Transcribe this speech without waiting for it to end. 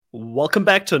Welcome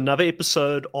back to another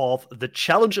episode of the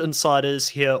Challenge Insiders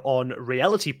here on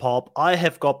Reality Pop. I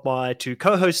have got my two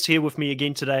co-hosts here with me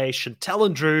again today, Chantel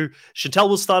and Drew. Chantel,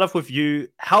 we'll start off with you.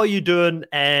 How are you doing,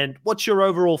 and what's your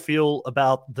overall feel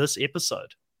about this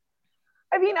episode?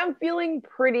 I mean, I'm feeling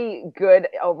pretty good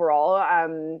overall.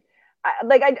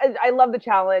 I love the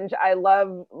challenge. I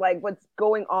love what's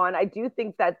going on. I do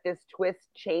think that this twist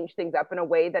changed things up in a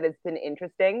way that has been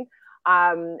interesting.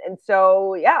 And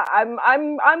so yeah,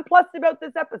 I'm plussed about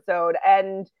this episode,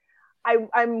 and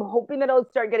I'm hoping that it'll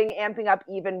start getting amping up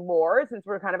even more since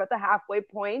we're kind of at the halfway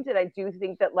point. And I do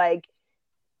think that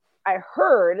I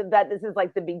heard that this is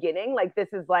like the beginning, like this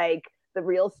is like the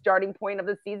real starting point of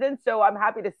the season. So I'm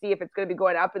happy to see if it's going to be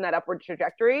going up in that upward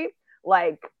trajectory.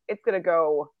 Like it's going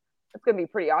to be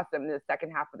pretty awesome in the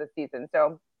second half of the season.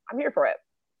 So I'm here for it.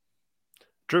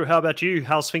 Drew, how about you?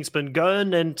 How's things been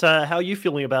going, and how are you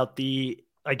feeling about the,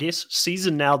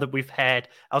 season now that we've had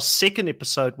our second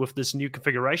episode with this new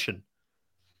configuration?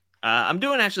 I'm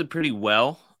doing actually pretty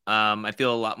well. I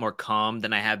feel a lot more calm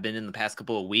than I have been in the past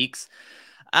couple of weeks.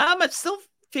 I'm still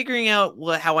figuring out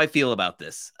how I feel about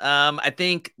this. I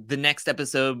think the next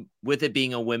episode, with it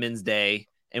being a Women's Day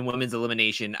and women's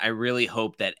elimination, I really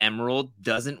hope that Emerald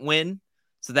doesn't win.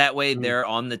 So that way they're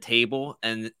on the table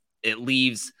and it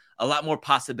leaves a lot more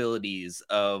possibilities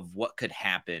of what could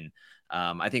happen.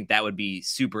 I think that would be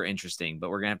super interesting,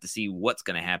 but we're going to have to see what's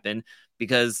going to happen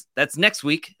because that's next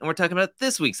week. And we're talking about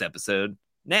this week's episode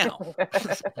now.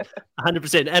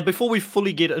 100%. And before we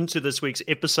fully get into this week's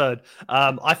episode,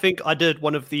 I think I did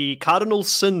one of the cardinal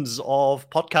sins of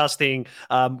podcasting.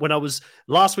 When I was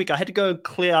last week, I had to go and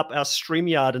clear up our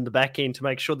StreamYard in the back end to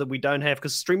make sure that we don't have,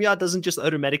 because StreamYard doesn't just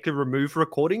automatically remove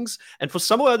recordings. And for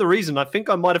some other reason, I think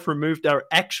I might have removed our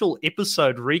actual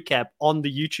episode recap on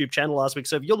the YouTube channel last week.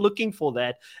 So if you're looking for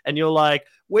that and you're like,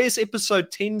 where's episode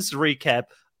 10's recap?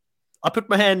 I put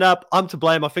my hand up. I'm to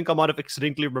blame. I think I might have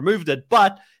accidentally removed it.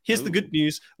 But here's the good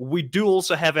news. We do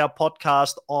also have our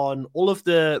podcast on all of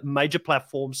the major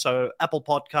platforms. So Apple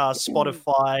Podcasts,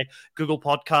 Spotify, Google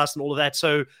Podcasts, and all of that.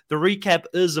 So the recap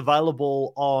is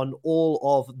available on all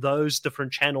of those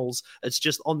different channels. It's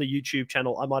just on the YouTube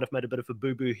channel. I might have made a bit of a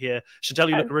boo-boo here. Chantel,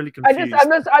 you look really confused. I'm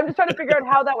just trying to figure out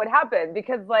how that would happen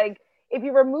because if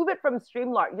you remove it from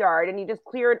StreamYard and you just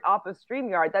clear it off of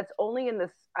StreamYard, that's only in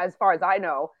this, as far as I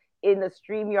know, in the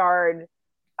StreamYard,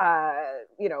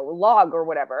 log or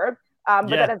whatever. But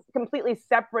that is completely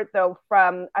separate though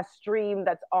from a stream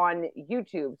that's on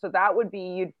YouTube. So that would be,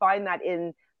 you'd find that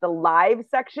in the live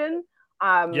section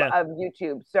of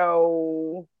YouTube.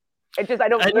 So it just,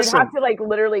 you'd have to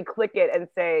literally click it and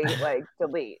say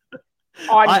delete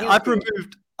on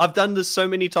YouTube. I've done this so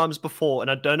many times before, and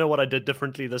I don't know what I did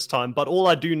differently this time, but all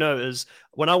I do know is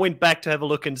when I went back to have a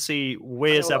look and see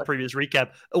where's our previous recap,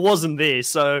 it wasn't there.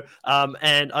 So,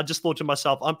 and I just thought to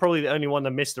myself, I'm probably the only one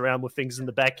that messed around with things in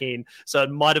the back end. So it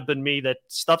might have been me that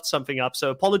stuffed something up. So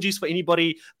apologies for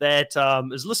anybody that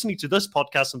is listening to this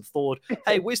podcast and thought,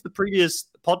 hey, where's the previous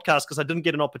podcast? Because I didn't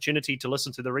get an opportunity to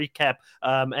listen to the recap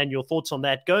and your thoughts on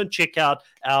that. Go and check out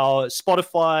our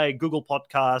Spotify, Google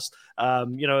Podcast.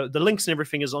 The links and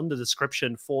everything is on the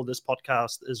description for this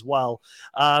podcast as well.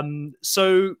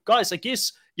 So guys, I guess,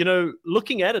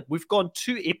 looking at it, we've gone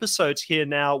 2 episodes here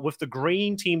now with the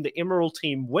green team, the emerald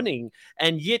team winning,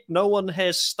 and yet no one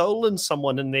has stolen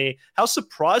someone in there. How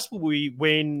surprised were we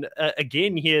when,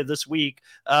 again here this week,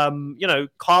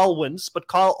 Kyle wins, but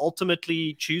Kyle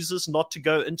ultimately chooses not to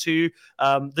go into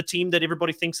the team that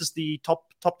everybody thinks is the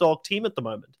top dog team at the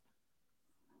moment?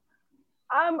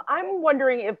 I'm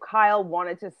wondering if Kyle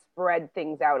wanted to spread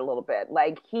things out a little bit.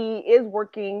 Like, he is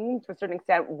working to a certain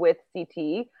extent with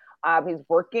CT. He's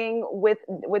working with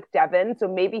Devin. So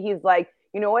maybe he's like,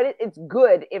 you know what? It's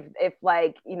good if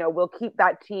we'll keep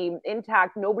that team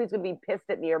intact. Nobody's going to be pissed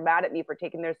at me or mad at me for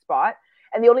taking their spot.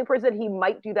 And the only person he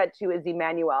might do that to is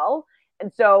Emmanuel. And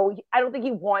so I don't think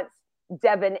he wants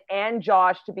Devin and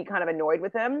Josh to be kind of annoyed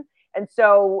with him. And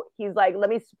so he's like, let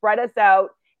me spread us out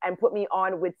and put me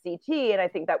on with CT. And I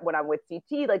think that when I'm with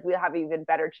CT, we'll have an even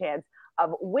better chance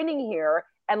of winning here.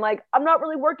 And I'm not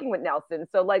really working with Nelson.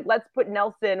 So let's put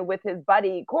Nelson with his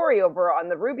buddy Corey over on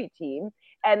the Ruby team.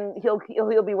 And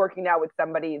he'll be working now with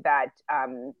somebody that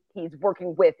he's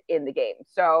working with in the game.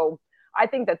 So I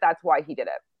think that that's why he did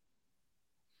it.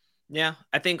 Yeah,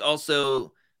 I think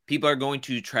also people are going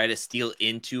to try to steal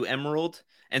into Emerald.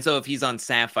 And so if he's on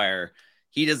Sapphire,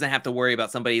 he doesn't have to worry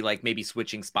about somebody maybe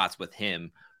switching spots with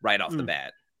him right off the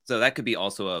bat. So that could be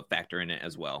also a factor in it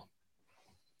as well.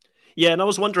 Yeah, and I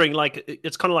was wondering, like,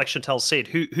 it's kind of like Chantel said,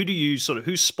 who do you sort of,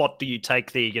 whose spot do you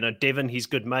take there? You know, Devin, he's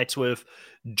good mates with.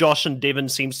 Josh and Devin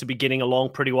seems to be getting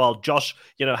along pretty well. Josh,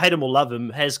 you know, hate him or love him,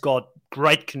 has got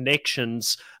great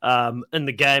connections in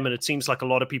the game, and it seems like a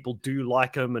lot of people do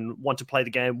like him and want to play the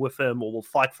game with him or will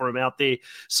fight for him out there.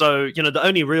 So, you know, the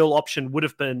only real option would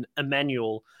have been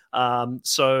Emmanuel.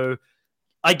 So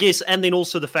I guess, and then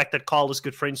also the fact that Kyle is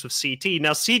good friends with CT.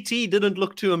 Now, CT didn't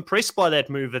look too impressed by that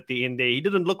move at the end there. He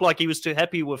didn't look like he was too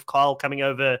happy with Kyle coming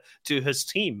over to his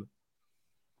team.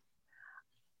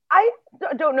 I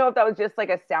don't know if that was just like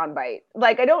a soundbite.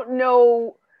 Like, I don't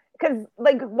know, because,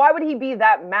 like, why would he be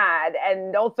that mad?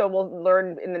 And also, we'll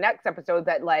learn in the next episode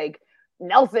that, like,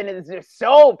 Nelson is just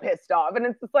so pissed off. And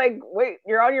it's just like, wait,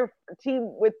 you're on your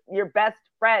team with your best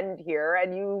friend here,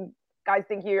 and you guys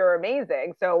think you're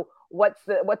amazing. So what's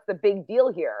the big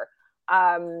deal here?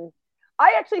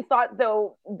 I actually thought,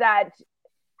 though, that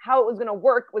how it was going to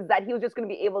work was that he was just going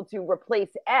to be able to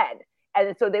replace Ed.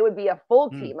 And so they would be a full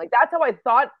team. Like, that's how I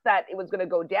thought that it was going to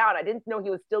go down. I didn't know he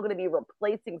was still going to be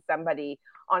replacing somebody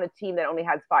on a team that only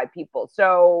has 5 people.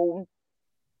 So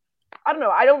I don't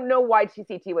know. I don't know why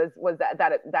TCT was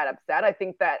that upset. I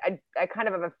think that I kind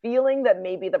of have a feeling that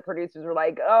maybe the producers were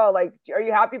like, oh, like, are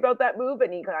you happy about that move?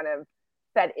 And he kind of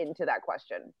fed into that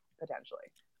question potentially.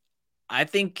 I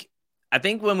think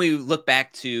when we look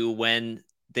back to when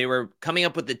they were coming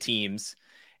up with the teams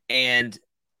and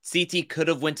CT could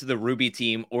have went to the Ruby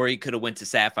team or he could have went to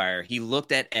Sapphire, he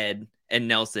looked at Ed and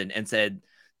Nelson and said,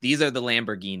 these are the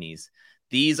Lamborghinis.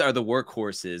 These are the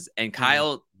workhorses. And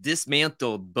Kyle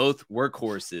dismantled both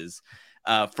workhorses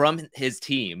from his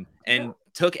team and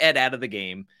took Ed out of the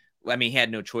game. I mean, he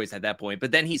had no choice at that point,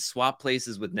 but then he swapped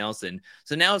places with Nelson.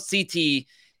 So now CT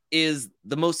is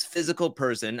the most physical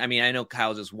person. I mean, I know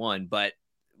Kyle just won, but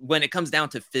when it comes down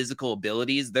to physical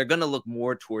abilities, they're going to look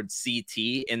more towards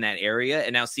CT in that area.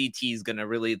 And now CT is going to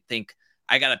really think,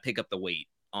 I got to pick up the weight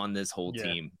on this whole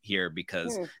team here,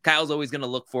 because Kyle's always going to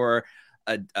look for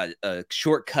a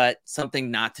shortcut, something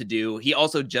not to do. He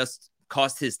also just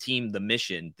cost his team the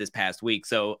mission this past week.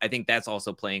 So I think that's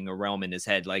also playing a realm in his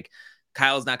head. Like,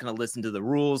 Kyle's not going to listen to the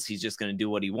rules. He's just going to do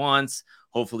what he wants.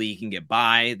 Hopefully he can get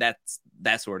by. That's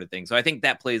that sort of thing. So I think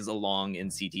that plays along in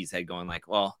CT's head, going like,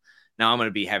 well, now I'm going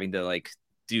to be having to like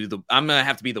I'm going to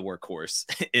have to be the workhorse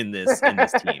in this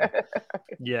team.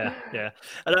 Yeah.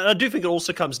 And I do think it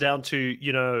also comes down to,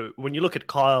 you know, when you look at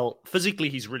Kyle, physically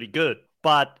he's really good,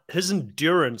 but his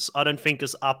endurance, I don't think,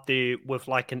 is up there with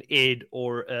like an Ed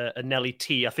or a Nelly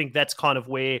T. I think that's kind of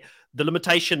where the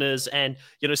limitation is. And,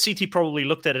 you know, CT probably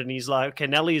looked at it and he's like, okay,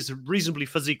 Nelly is reasonably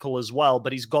physical as well,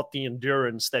 but he's got the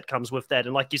endurance that comes with that.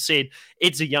 And like you said,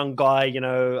 Ed's a young guy, you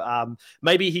know,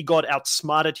 maybe he got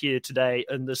outsmarted here today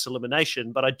in this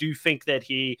elimination, but I do think that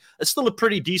he is still a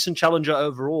pretty decent challenger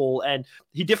overall. And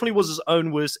he definitely was his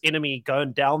own worst enemy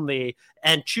going down there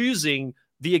and choosing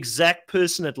the exact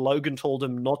person that Logan told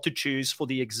him not to choose for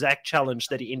the exact challenge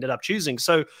that he ended up choosing.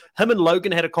 So him and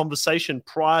Logan had a conversation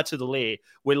prior to the lair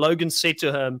where Logan said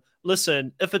to him,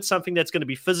 listen, if it's something that's going to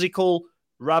be physical,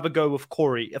 rather go with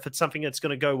Corey. If it's something that's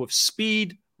going to go with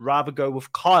speed, rather go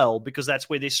with Kyle, because that's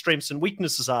where their strengths and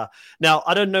weaknesses are. Now,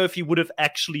 I don't know if he would have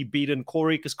actually beaten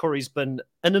Corey, because Corey's been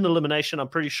in an elimination, I'm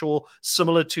pretty sure,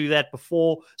 similar to that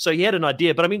before. So he had an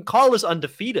idea. But I mean, Kyle is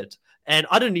undefeated. And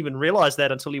I didn't even realize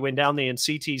that until he went down there and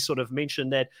CT sort of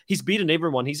mentioned that he's beaten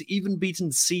everyone. He's even beaten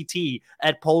CT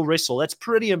at pole wrestle. That's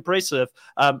pretty impressive.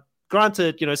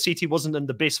 Granted, you know, CT wasn't in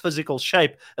the best physical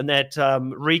shape in that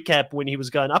recap when he was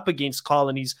going up against Kyle,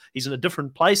 and he's in a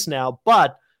different place now.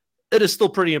 But it is still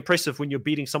pretty impressive when you're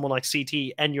beating someone like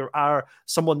CT and you are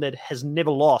someone that has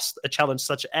never lost a challenge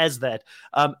such as that.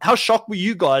 How shocked were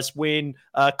you guys when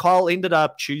Kyle ended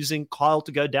up choosing Kyle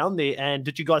to go down there? And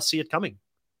did you guys see it coming?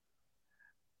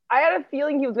 I had a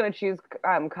feeling he was going to choose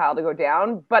Kyle to go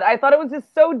down, but I thought it was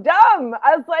just so dumb.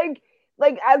 I was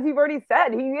like, as you've already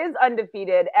said, he is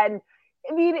undefeated. And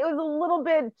I mean, it was a little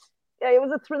bit, it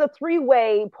was the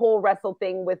 3-way pole wrestle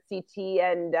thing with CT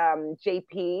and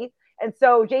JP. And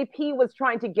so JP was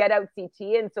trying to get out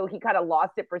CT, and so he kind of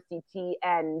lost it for CT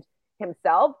and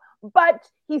himself. But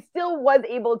he still was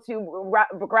able to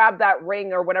grab that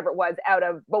ring or whatever it was out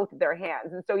of both of their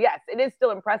hands. And so, yes, it is still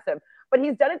impressive. But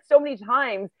he's done it so many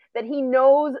times that he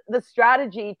knows the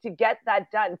strategy to get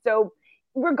that done. So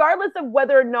regardless of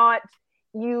whether or not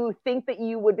you think that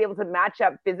you would be able to match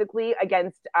up physically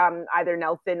against either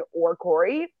Nelson or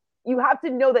Corey, you have to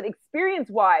know that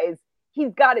experience-wise,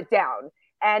 he's got it down.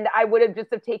 And I would have just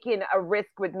taken a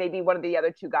risk with maybe one of the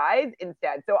other 2 guys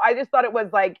instead. So I just thought it was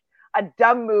like a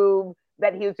dumb move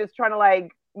that he was just trying to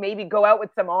like maybe go out with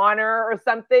some honor or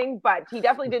something, but he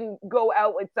definitely didn't go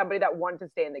out with somebody that wanted to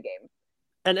stay in the game.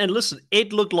 And listen,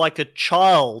 Ed looked like a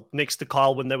child next to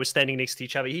Kyle when they were standing next to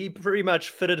each other. He pretty much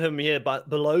fitted him here, but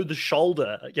below the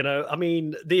shoulder. I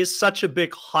mean, there's such a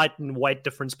big height and weight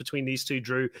difference between these two,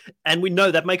 Drew, and we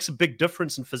know that makes a big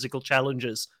difference in physical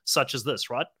challenges such as this,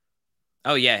 right?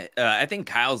 Oh yeah, I think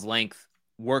Kyle's length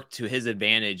worked to his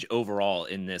advantage overall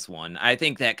in this one. I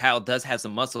think that Kyle does have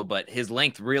some muscle, but his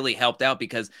length really helped out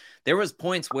because there was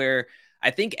points where I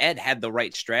think Ed had the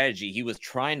right strategy. He was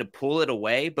trying to pull it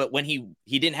away, but when he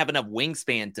didn't have enough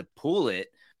wingspan to pull it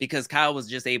because Kyle was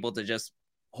just able to just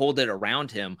hold it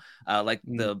around him, like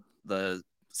the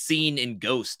scene in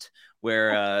Ghost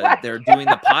where they're doing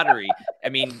the pottery. I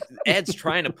mean, Ed's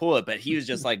trying to pull it, but he was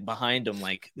just like behind him,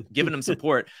 like giving him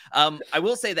support. I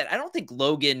will say that I don't think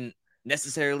Logan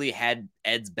necessarily had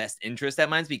Ed's best interest at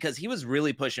mind because he was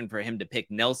really pushing for him to pick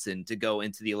Nelson to go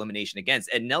into the elimination against.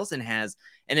 And Nelson has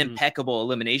an impeccable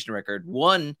elimination record,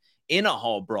 one in a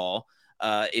hall brawl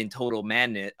in Total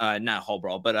Madness, not hall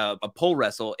brawl, but a pole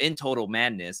wrestle in Total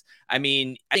Madness. I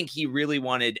mean, I think he really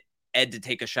wanted Ed to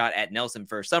take a shot at Nelson.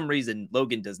 For some reason,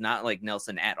 Logan does not like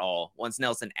Nelson at all, wants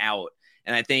Nelson out.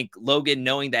 And I think Logan,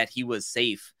 knowing that he was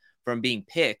safe from being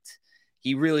picked,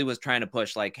 he really was trying to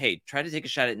push like, hey, try to take a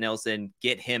shot at Nelson,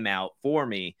 get him out for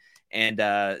me and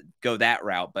go that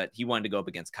route. But he wanted to go up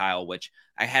against Kyle, which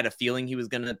I had a feeling he was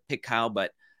going to pick Kyle, but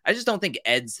I just don't think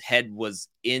Ed's head was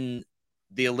in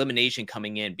the elimination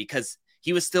coming in because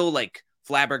he was still like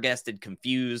flabbergasted,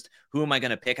 confused. Who am I going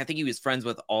to pick? I think he was friends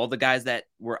with all the guys that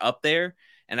were up there.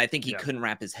 And I think he couldn't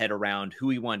wrap his head around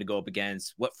who he wanted to go up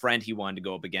against, what friend he wanted to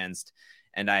go up against.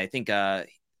 And I think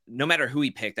no matter who he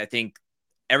picked, I think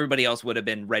everybody else would have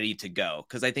been ready to go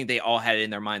because I think they all had it in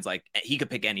their minds like he could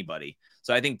pick anybody.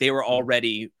 So I think they were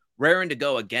already raring to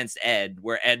go against Ed,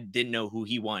 where Ed didn't know who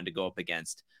he wanted to go up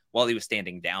against while he was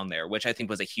standing down there, which I think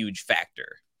was a huge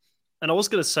factor. And I was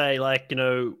going to say, like,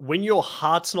 when your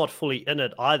heart's not fully in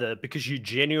it either, because you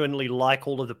genuinely like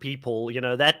all of the people,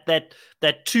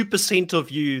 that 2% of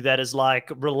you that is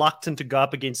like reluctant to go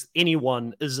up against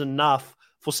anyone is enough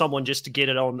for someone just to get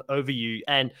it on over you.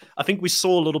 And I think we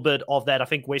saw a little bit of that. I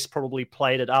think West probably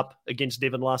played it up against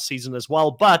Devin last season as well,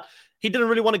 but he didn't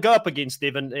really want to go up against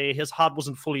Devin. His heart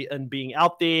wasn't fully in being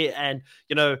out there. And,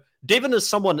 Devin is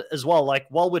someone as well, like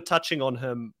while we're touching on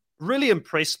him, really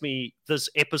impressed me this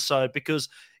episode because,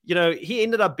 he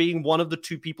ended up being one of the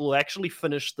two people who actually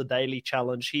finished the daily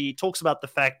challenge. He talks about the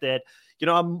fact that,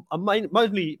 I'm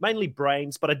mainly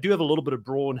brains, but I do have a little bit of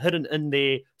brawn hidden in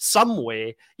there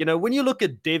somewhere. When you look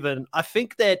at Devin, I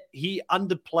think that he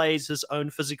underplays his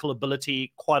own physical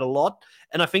ability quite a lot.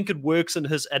 And I think it works in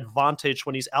his advantage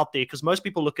when he's out there because most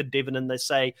people look at Devin and they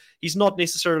say he's not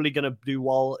necessarily going to do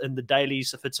well in the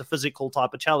dailies if it's a physical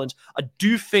type of challenge. I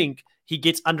do think he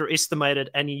gets underestimated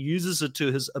and he uses it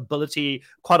to his ability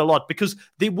quite a lot because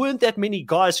there weren't that many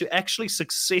guys who actually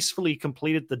successfully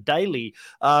completed the daily.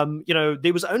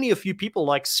 There was only a few people,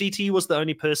 like CT was the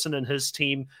only person in his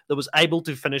team that was able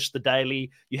to finish the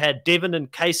daily. You had Devin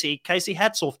and Casey. Casey,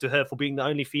 hats off to her for being the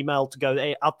only female to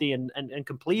go out there and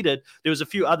complete it. There was a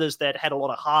few others that had a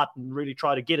lot of heart and really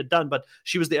tried to get it done, but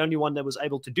she was the only one that was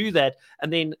able to do that.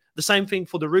 And then the same thing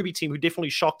for the Ruby team, who definitely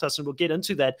shocked us, and we'll get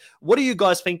into that. What do you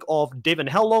guys think of Devin?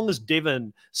 How long is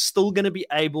Devin still going to be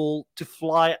able to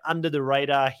fly under the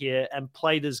radar here and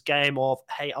play this game of,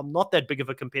 hey, I'm not that big of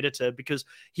a competitor? Because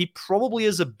he probably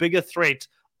is a bigger threat,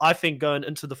 I think, going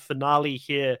into the finale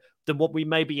here than what we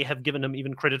maybe have given him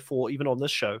even credit for, even on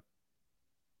this show.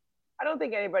 I don't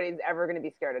think anybody's ever going to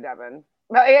be scared of Devin.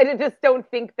 I just don't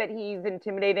think that he's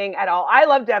intimidating at all. I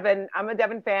love Devin. I'm a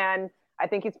Devin fan. I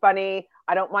think he's funny.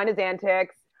 I don't mind his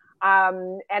antics.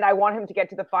 And I want him to get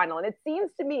to the final. And it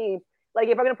seems to me like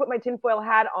if I'm going to put my tinfoil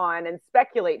hat on and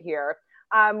speculate here,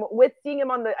 with seeing him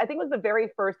on I think it was the very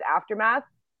first Aftermath,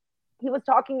 he was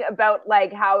talking about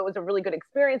like how it was a really good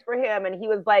experience for him. And he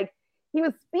was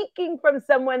speaking from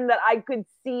someone that I could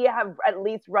see have at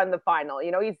least run the final.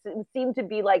 He seemed to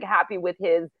be like happy with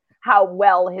how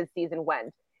well his season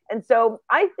went. And so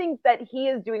I think that he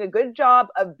is doing a good job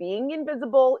of being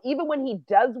invisible. Even when he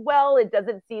does well, it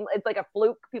doesn't seem, it's like a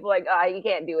fluke. People are like, he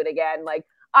can't do it again. Like,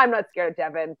 I'm not scared of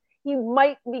Devin. He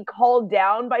might be called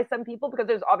down by some people because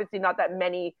there's obviously not that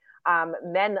many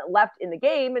men left in the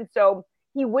game. And so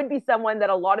he would be someone that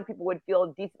a lot of people would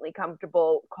feel decently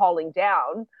comfortable calling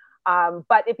down.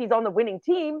 But if he's on the winning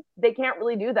team, they can't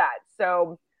really do that.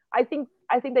 So I think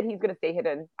that he's going to stay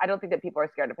hidden. I don't think that people are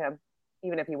scared of him,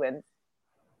 even if he wins.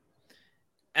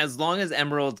 As long as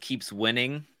Emerald keeps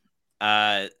winning,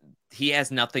 he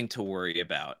has nothing to worry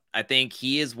about. I think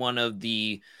he is one of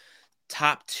the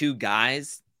top 2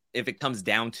 guys, if it comes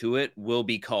down to it, will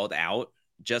be called out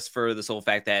just for the sole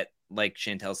fact that, like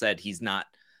Chantel said, he's not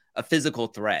a physical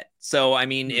threat. So, I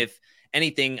mean, if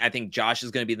anything, I think Josh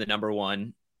is going to be the number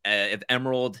one. If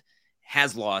Emerald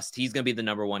has lost, he's going to be the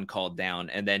number one called down.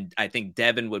 And then I think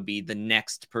Devin would be the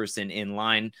next person in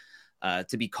line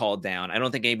to be called down. I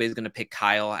don't think anybody's going to pick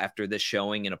Kyle after this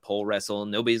showing in a pole wrestle.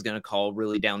 Nobody's going to call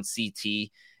really down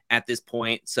CT at this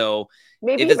point. So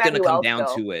maybe if it's going to come Emmanuel down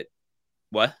still. to it,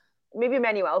 what? Maybe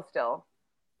Emmanuel still.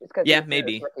 Just Yeah,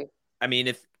 maybe. I mean,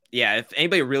 if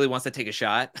anybody really wants to take a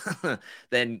shot,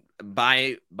 then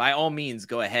by all means,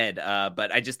 go ahead.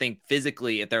 But I just think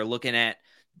physically, if they're looking at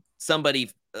somebody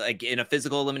like in a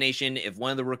physical elimination, if one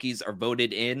of the rookies are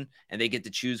voted in and they get to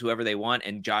choose whoever they want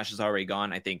and Josh is already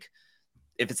gone, I think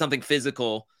if it's something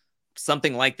physical,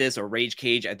 something like this or Rage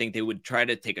Cage, I think they would try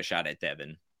to take a shot at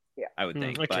Devin. Yeah, I would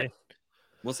think. Okay. But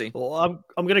we'll see. Well,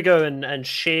 I'm going to go and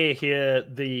share here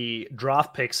the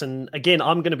draft picks. And again,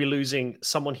 I'm going to be losing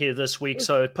someone here this week.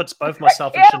 So it puts both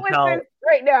myself and Chantel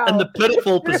right now in the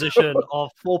pitiful position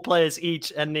of 4 players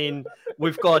each. And then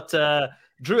we've got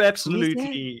Drew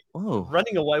absolutely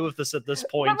running away with this at this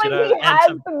point. But, like, he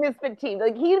has the misfit team.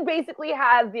 Like, he basically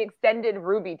has the extended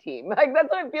Ruby team. Like, that's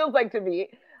what it feels like to me.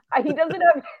 He doesn't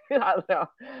have. I don't know.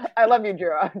 I love you,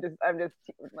 Drew. I'm just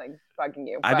like fucking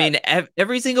you. I mean,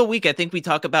 every single week, I think we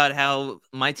talk about how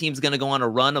my team's going to go on a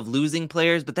run of losing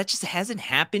players, but that just hasn't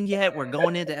happened yet. We're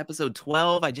going into episode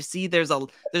 12. I just see there's a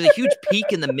huge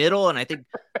peak in the middle, and I think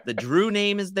the Drew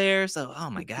name is there. So, oh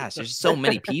my gosh, there's so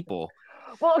many people.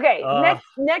 Well, okay.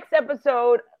 Next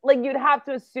episode, like, you'd have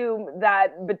to assume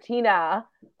that Bettina,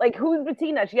 like, who's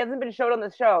Bettina? She hasn't been showed on the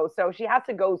show, so she has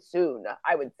to go soon,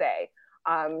 I would say.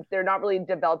 They're not really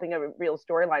developing a real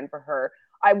storyline for her.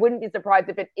 I wouldn't be surprised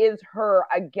if it is her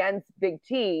against Big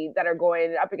T that are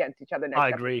going up against each other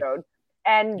next episode.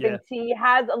 And Big T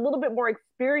has a little bit more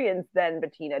experience than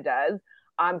Bettina does.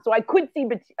 So I could see,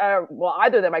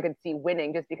 either of them I could see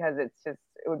winning just because it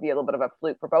would be a little bit of a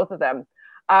fluke for both of them.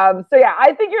 So yeah,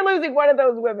 I think you're losing one of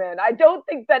those women. I don't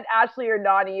think that Ashley or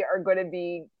Nani are going to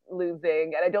be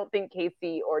losing, and I don't think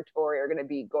Casey or Tori are going to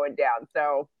be going down.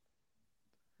 So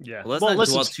yeah, let's not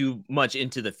dwell too much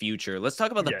into the future. Let's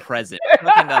talk about the present.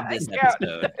 Talking about this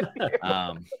episode.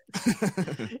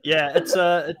 Yeah, it's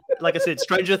like I said,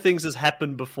 Stranger Things has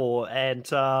happened before, and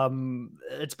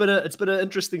it's been an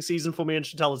interesting season for me and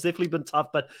Chantel. It's definitely been tough,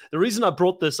 but the reason I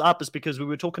brought this up is because we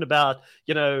were talking about,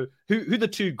 you know, who the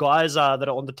 2 guys are that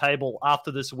are on the table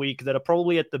after this week that are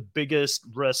probably at the biggest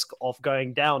risk of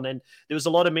going down, and there was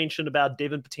a lot of mention about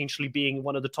Devin potentially being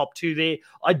one of the top 2 there.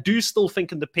 I do still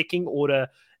think in the pecking order,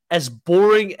 as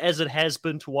boring as it has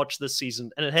been to watch this season,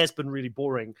 and it has been really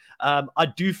boring, I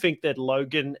do think that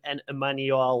Logan and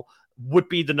Emmanuel would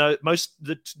be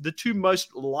the 2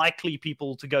 most likely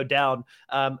people to go down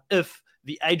if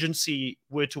the agency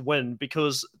were to win,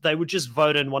 because they would just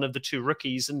vote in one of the 2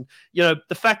 rookies. And, you know,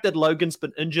 the fact that Logan's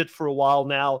been injured for a while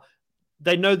now,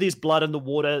 they know there's blood in the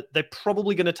water. They're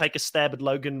probably going to take a stab at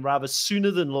Logan rather sooner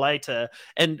than later.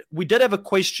 And we did have a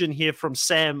question here from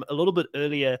Sam a little bit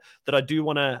earlier that I do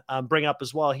want to bring up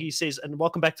as well. He says, and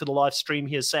welcome back to the live stream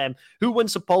here, Sam. Who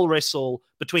wins a pole wrestle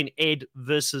between Ed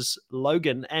versus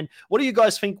Logan? And what do you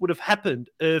guys think would have happened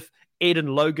if Ed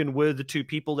and Logan were the 2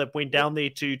 people that went down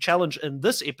there to challenge in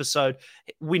this episode?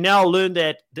 We now learn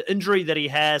that the injury that he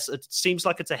has, it seems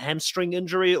like it's a hamstring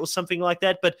injury or something like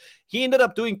that, but he ended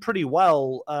up doing pretty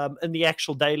well in the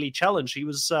actual daily challenge. He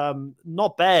was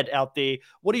not bad out there.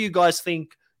 What do you guys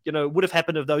think, you know, would have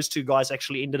happened if those 2 guys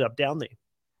actually ended up down there?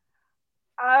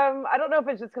 I don't know if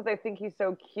it's just because I think he's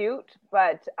so cute,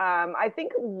 but I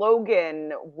think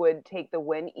Logan would take the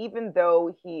win, even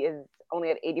though he is only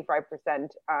at 85%,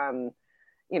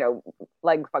 you know,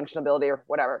 leg functionability or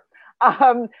whatever.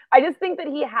 I just think that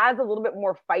he has a little bit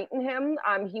more fight in him.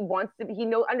 He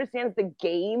understands the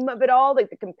game of it all, like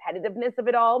the competitiveness of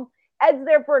it all. Ed's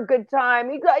there for a good time.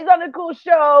 He's on a cool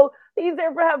show. He's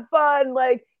there for have fun.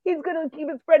 Like, he's gonna keep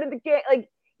it spread in the game. Like,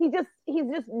 he's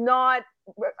just not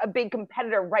a big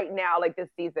competitor right now, like this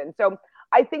season. So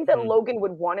I think that Logan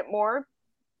would want it more.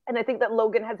 And I think that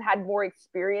Logan has had more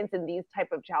experience in these type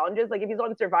of challenges. Like, if he's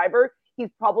on Survivor, he's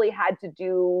probably had to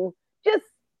do just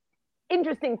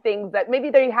interesting things that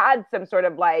maybe they had some sort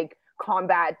of like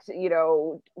combat, you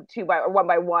know,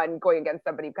 1-by-1 going against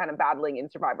somebody kind of battling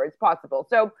in Survivor. It's possible.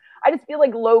 So I just feel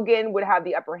like Logan would have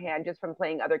the upper hand just from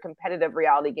playing other competitive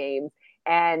reality games,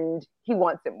 and he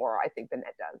wants it more, I think, than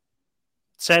Ed does.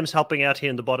 Sam's helping out here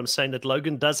in the bottom, saying that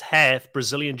Logan does have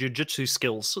Brazilian Jiu-Jitsu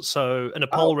skills. So in a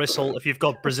pole wrestle, if you've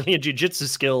got Brazilian Jiu-Jitsu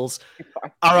skills,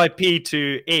 RIP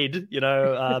to Ed,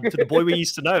 to the boy we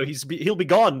used to know. He'll be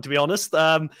gone, to be honest.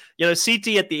 CT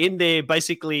at the end there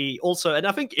basically also, and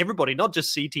I think everybody, not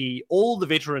just CT, all the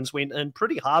veterans went in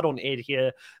pretty hard on Ed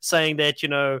here, saying that,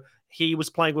 he was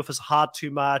playing with his heart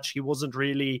too much. He wasn't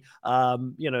really,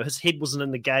 his head wasn't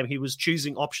in the game. He was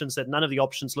choosing options that none of the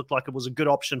options looked like it was a good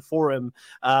option for him.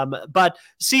 But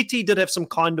CT did have some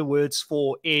kinder words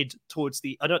for Ed towards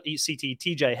the, I don't CT,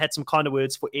 TJ had some kinder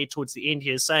words for Ed towards the end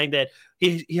here, saying that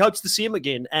he hopes to see him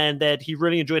again and that he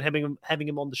really enjoyed having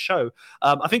him on the show.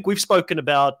 I think we've spoken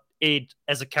about Ed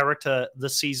as a character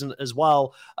this season as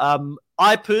well.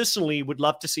 I personally would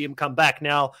love to see him come back.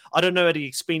 Now, I don't know at the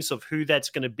expense of who that's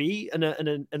going to be in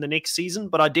the next season,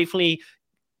 but I definitely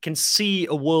can see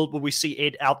a world where we see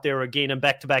Ed out there again in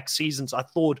back-to-back seasons. I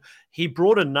thought he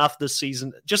brought enough this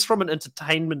season, just from an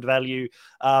entertainment value,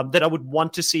 that I would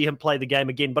want to see him play the game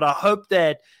again. But I hope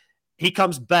that he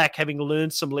comes back having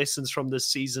learned some lessons from this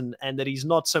season and that he's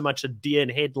not so much a deer in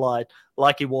headlight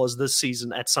like he was this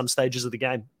season at some stages of the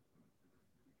game.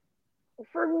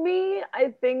 For me,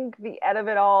 I think the Ed of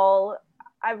it all,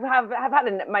 I've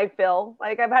had my fill.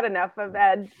 Like, I've had enough of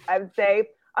Ed, I would say,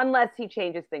 unless he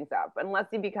changes things up, unless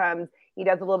he does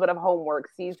a little bit of homework,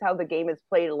 sees how the game is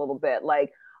played a little bit.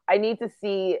 Like, I need to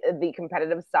see the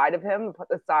competitive side of him,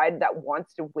 the side that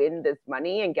wants to win this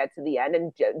money and get to the end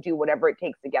and do whatever it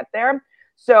takes to get there.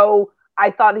 So I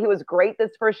thought he was great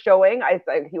this first showing. I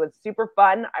thought he was super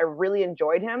fun. I really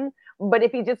enjoyed him. But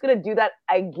if he's just going to do that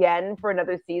again for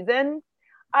another season,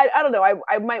 I don't know.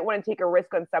 I might want to take a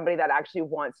risk on somebody that actually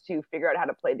wants to figure out how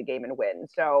to play the game and win.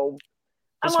 So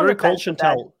it's very cold,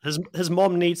 Chantel. His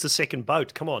mom needs a second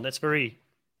boat. Come on, that's very,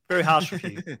 very harsh of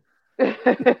you.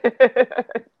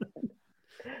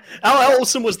 How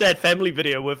awesome was that family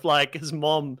video with like his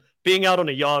mom being out on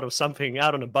a yacht or something,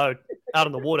 out on a boat, out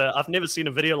on the water? I've never seen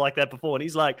a video like that before. And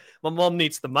he's like, my mom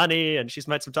needs the money and she's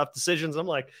made some tough decisions. I'm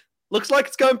like, looks like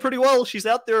it's going pretty well. She's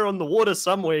out there on the water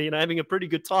somewhere, having a pretty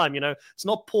good time. It's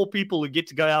not poor people who get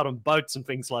to go out on boats and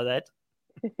things like that.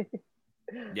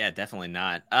 Yeah, definitely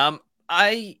not.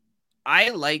 I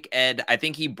like Ed. I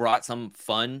think he brought some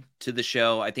fun to the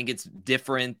show. I think it's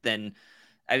different than,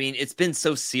 it's been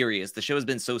so serious. The show has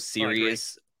been so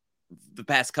serious the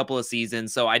past couple of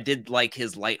seasons. So I did like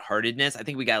his lightheartedness. I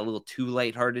think we got a little too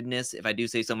lightheartedness, if I do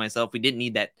say so myself. We didn't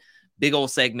need that big old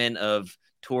segment of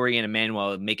Tori and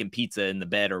Emmanuel making pizza in the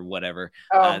bed or whatever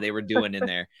they were doing in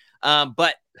there.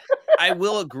 But I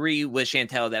will agree with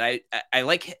Chantel that I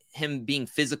like him being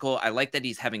physical. I like that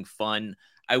he's having fun.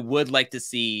 I would like to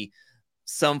see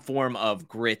some form of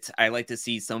grit. I like to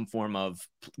see some form of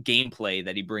gameplay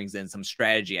that he brings in, some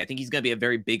strategy. I think he's going to be a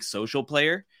very big social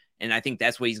player, and I think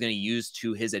that's what he's going to use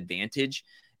to his advantage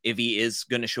if he is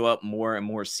going to show up more and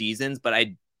more seasons. But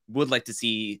I would like to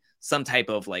see some type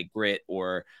of like grit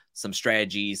or some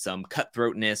strategy, some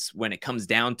cutthroatness when it comes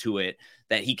down to it,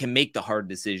 that he can make the hard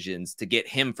decisions to get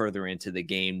him further into the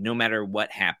game, no matter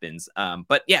what happens.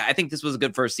 But yeah, I think this was a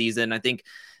good first season. I think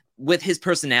with his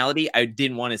personality, I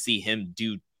didn't want to see him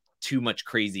do too much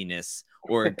craziness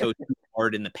or go too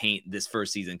hard in the paint this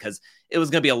first season, because it was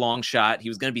going to be a long shot. He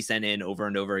was going to be sent in over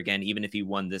and over again, even if he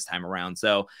won this time around.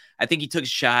 So I think he took a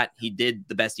shot. He did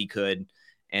the best he could.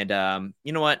 And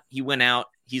you know what? He went out.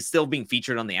 He's still being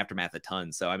featured on the Aftermath a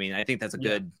ton. So, I think that's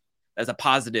that's a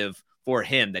positive for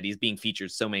him that he's being featured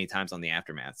so many times on the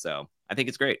Aftermath. So I think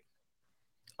it's great.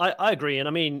 I agree. And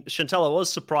Chantel, I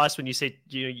was surprised when you said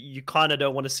you kind of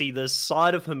don't want to see this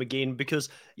side of him again, because,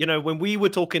 when we were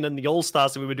talking in the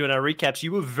All-Stars and we were doing our recaps,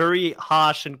 you were very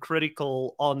harsh and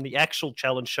critical on the actual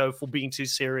challenge show for being too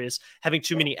serious, having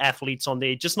too many athletes on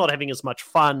there, just not having as much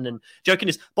fun and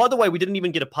joking. By the way, we didn't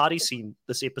even get a party scene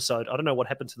this episode. I don't know what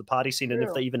happened to the party scene and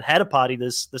if they even had a party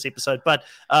this episode, but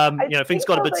things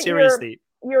got a bit serious there.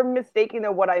 You're mistaking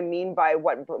though what I mean by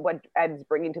what Ed's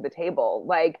bringing to the table.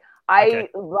 Like, I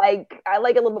like a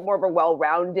little bit more of a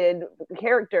well-rounded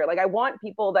character. Like, I want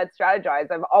people that strategize.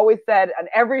 I've always said on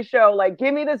every show, like,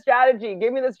 give me the strategy,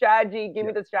 give me the strategy, give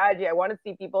me the strategy. I want to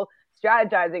see people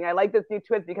strategizing. I like this new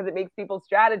twist because it makes people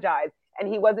strategize.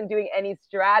 And he wasn't doing any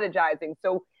strategizing.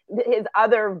 So his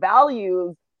other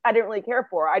values, I didn't really care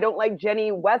for. I don't like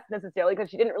Jenny West necessarily because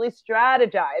she didn't really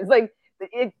strategize. Like,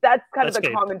 that's kind of the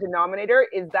common denominator,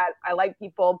 is that I like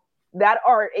people that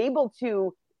are able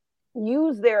to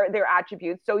use their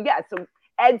attributes. So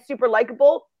Ed's super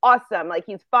likable, awesome. Like,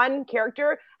 he's fun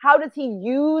character. How does he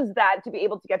use that to be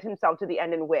able to get himself to the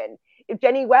end and win? If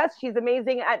Jenny West, she's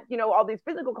amazing at, all these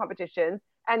physical competitions,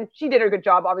 And she did a good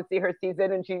job, obviously, her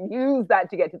season, and she used that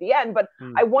to get to the end. But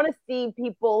I want to see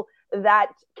people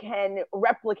that can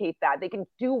replicate that. They can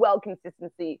do well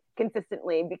consistently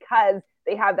because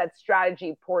they have that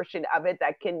strategy portion of it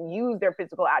that can use their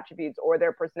physical attributes or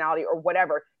their personality or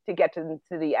whatever to get to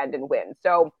the end and win.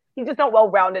 So he's just not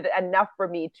well-rounded enough for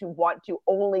me to want to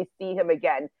only see him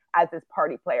again as this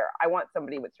party player. I want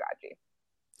somebody with strategy.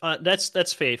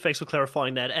 That's fair. Thanks for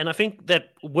clarifying that. And I think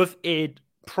that with Ed,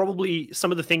 probably some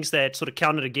of the things that sort of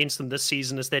counted against him this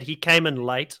season is that he came in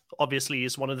late, obviously,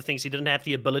 is one of the things. He didn't have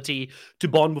the ability to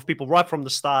bond with people right from the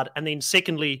start. And then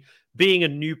secondly, being a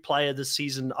new player this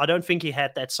season, I don't think he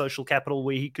had that social capital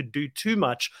where he could do too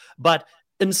much. But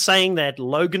in saying that,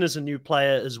 Logan is a new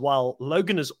player as well.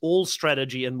 Logan is all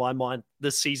strategy in my mind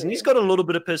this season. He's got a little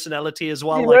bit of personality as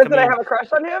well. You know that I have a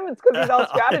crush on him? It's because he's all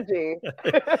strategy.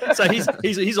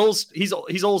 So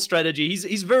he's all strategy.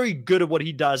 He's very good at what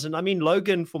he does. And I mean,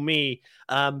 Logan, for me,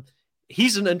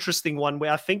 he's an interesting one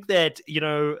where I think that,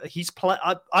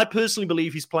 I personally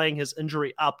believe he's playing his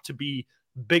injury up to be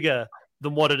bigger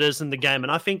than what it is in the game.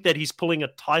 And I think that he's pulling a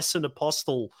Tyson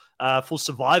Apostle for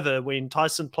Survivor when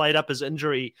Tyson played up his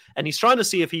injury, and he's trying to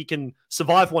see if he can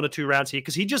survive 1 or 2 rounds here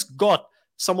because he just got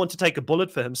someone to take a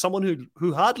bullet for him. Someone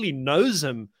who hardly knows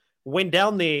him went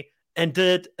down there and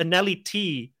did a Nelly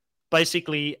T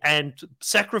basically and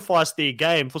sacrificed their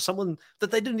game for someone that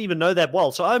they didn't even know that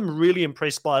well. So I'm really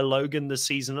impressed by Logan this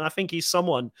season, and I think he's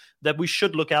someone that we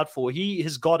should look out for. He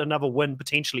has got another win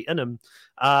potentially in him.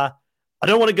 I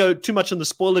don't want to go too much in the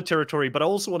spoiler territory, but I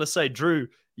also want to say, Drew,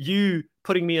 you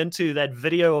putting me into that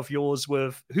video of yours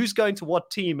with who's going to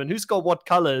what team and who's got what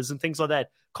colors and things like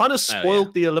that kind of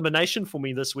spoiled the elimination for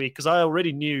me this week because I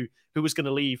already knew who was going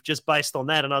to leave just based on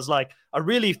that. And I was like, I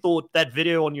really thought that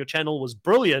video on your channel was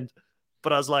brilliant,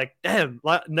 but I was like, damn,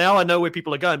 now I know where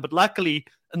people are going. But luckily,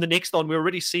 in the next one, we're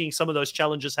already seeing some of those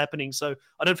challenges happening. So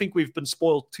I don't think we've been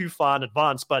spoiled too far in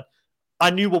advance, but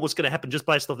I knew what was going to happen just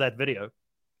based off that video.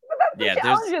 The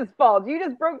challenge's fault. You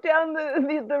just broke down the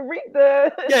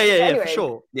anyway, for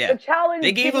sure. Yeah, the challenge.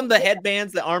 They gave them the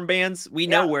headbands, the armbands. We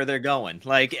know where they're going.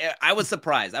 Like, I was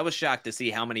surprised. I was shocked to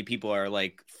see how many people are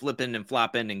like flipping and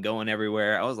flopping and going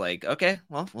everywhere. I was like, okay,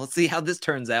 well, we'll see how this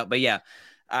turns out. But yeah,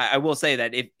 I will say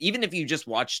that even if you just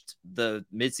watched the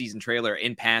midseason trailer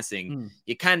in passing,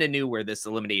 you kind of knew where this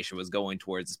elimination was going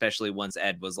towards, especially once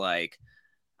Ed was like,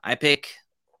 I pick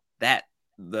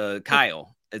the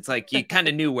Kyle. It's like you kind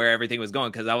of knew where everything was going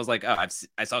because I was like, oh,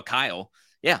 I saw Kyle.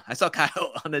 Yeah, I saw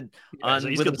Kyle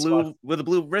with a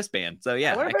blue wristband. So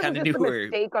yeah, I kind of knew where.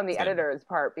 Mistake on the editor's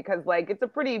part because like it's a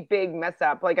pretty big mess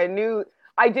up. Like I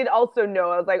did also know.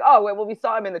 I was like, oh well, we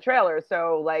saw him in the trailer,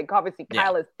 so like obviously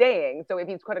Kyle is staying. So if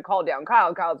he's going to call down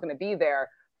Kyle's going to be there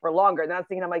for longer. And I was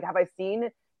thinking, I'm like, have I seen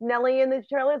Nelly in the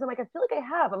trailers? I'm like, I feel like I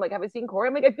have. I'm like, have I seen Corey?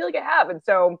 I'm like, I feel like I have. And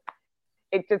so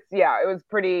it just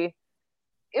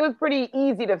it was pretty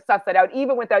easy to suss that out,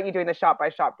 even without you doing the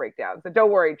shot-by-shot breakdown. So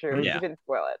don't worry, Drew. You didn't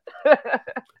spoil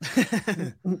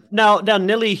it. Now,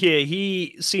 Nelly here,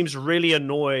 he seems really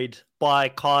annoyed by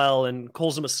Kyle and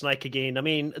calls him a snake again. I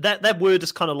mean, that word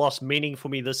has kind of lost meaning for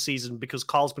me this season because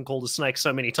Kyle's been called a snake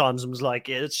so many times and was like,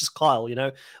 yeah, it's just Kyle,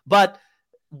 But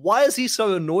why is he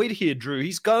so annoyed here, Drew?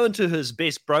 He's going to his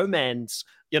best bromance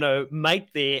mate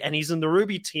there, and he's in the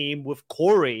Ruby team with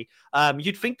Corey.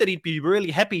 You'd think that he'd be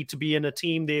really happy to be in a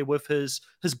team there with his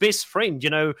best friend,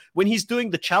 when he's doing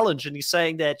the challenge and he's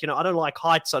saying that, I don't like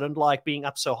heights, I don't like being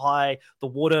up so high, the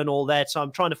water and all that. So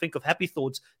I'm trying to think of happy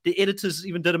thoughts. The editors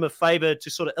even did him a favor to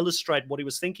sort of illustrate what he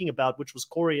was thinking about, which was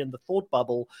Corey and the thought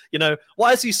bubble.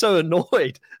 Why is he so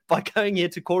annoyed by going here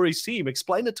to Corey's team?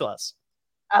 Explain it to us.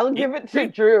 I'll give it to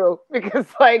Drew because,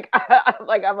 I'm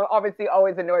obviously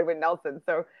always annoyed with Nelson.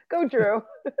 So go, Drew.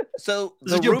 So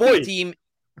the Ruby team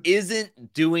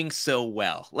isn't doing so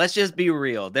well. Let's just be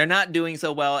real; they're not doing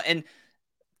so well. And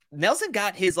Nelson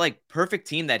got his perfect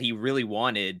team that he really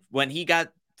wanted when he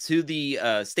got to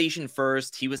the station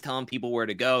first. He was telling people where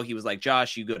to go. He was like,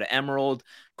 Josh, you go to Emerald.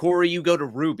 Corey, you go to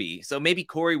Ruby. So maybe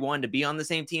Corey wanted to be on the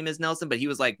same team as Nelson, but he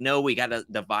was like, no, we got to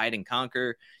divide and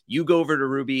conquer. You go over to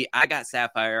Ruby. I got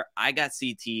Sapphire. I got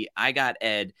CT. I got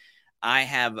Ed. I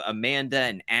have Amanda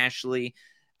and Ashley.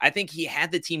 I think he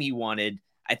had the team he wanted.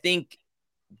 I think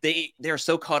they're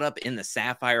so caught up in the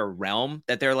Sapphire realm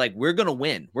that they're like, we're going to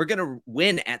win. We're going to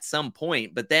win at some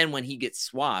point. But then when he gets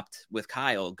swapped with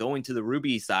Kyle going to the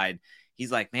Ruby side,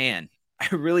 he's like, man, I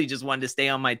really just wanted to stay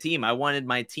on my team. I wanted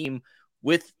my team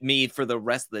with me for the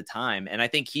rest of the time. And I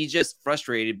think he's just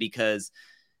frustrated because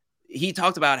he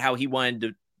talked about how he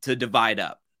wanted to divide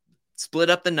up, split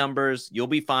up the numbers. You'll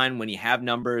be fine when you have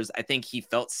numbers. I think he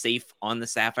felt safe on the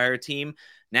Sapphire team.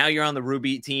 Now you're on the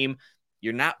Ruby team.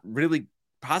 you're not really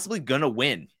possibly going to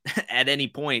win at any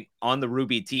point on the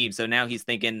Ruby team. So now he's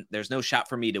thinking there's no shot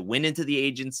for me to win into the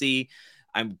agency.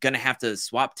 I'm going to have to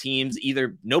swap teams.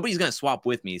 Either nobody's going to swap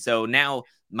with me. So now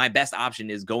my best option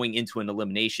is going into an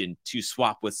elimination to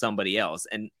swap with somebody else.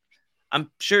 And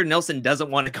I'm sure Nelson doesn't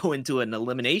want to go into an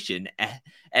elimination at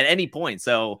any point.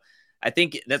 So I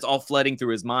think that's all flooding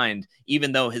through his mind,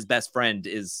 even though his best friend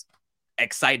is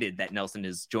excited that Nelson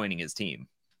is joining his team.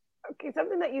 Okay,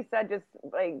 something that you said just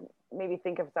like made me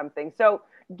think of something. So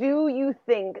do you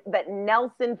think that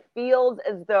Nelson feels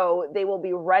as though they will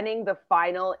be running the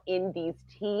final in these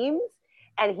teams,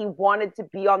 and he wanted to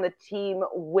be on the team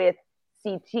with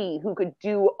CT, who could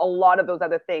do a lot of those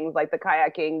other things like the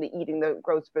kayaking, the eating the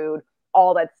gross food,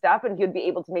 all that stuff, and he'd be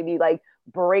able to maybe like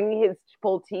bring his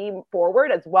full team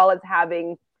forward, as well as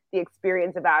having the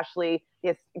experience of Ashley,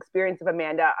 the experience of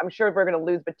Amanda. I'm sure we're going to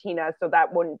lose Bettina, so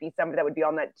that wouldn't be somebody that would be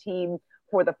on that team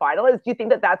for the finals. Do you think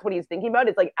that that's what he's thinking about?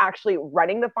 It's like actually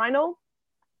running the final?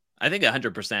 I think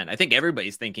 100%. I think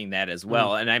everybody's thinking that as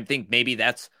well. And I think maybe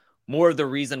that's more of the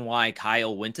reason why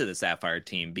Kyle went to the Sapphire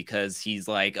team, because he's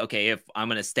like, okay, if I'm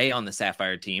going to stay on the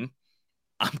Sapphire team,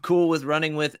 I'm cool with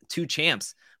running with two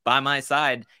champs by my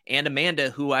side and Amanda,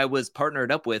 who I was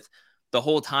partnered up with the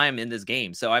whole time in this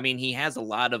game. So, I mean, he has a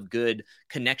lot of good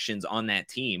connections on that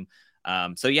team.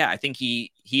 So yeah, I think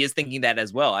he is thinking that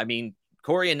as well. I mean,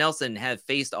 Corey and Nelson have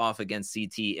faced off against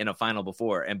CT in a final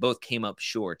before, and both came up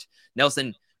short.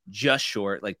 Nelson just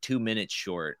short, like 2 minutes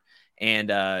short.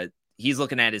 And he's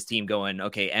looking at his team going,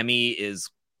 okay, Emmy is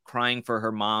crying for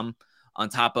her mom on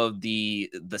top of the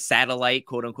satellite,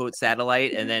 quote unquote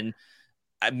satellite. And then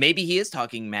maybe he is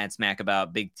talking mad smack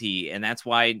about Big T, and that's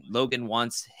why Logan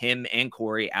wants him and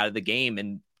Corey out of the game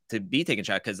and to be taken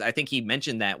shot. Because I think he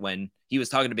mentioned that when he was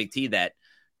talking to Big T, that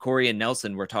Corey and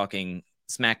Nelson were talking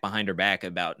smack behind her back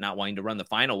about not wanting to run the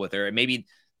final with her. And maybe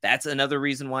that's another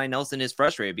reason why Nelson is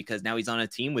frustrated, because now he's on a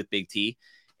team with Big T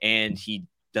and he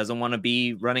doesn't want to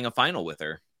be running a final with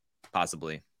her,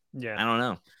 possibly. Yeah. I don't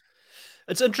know.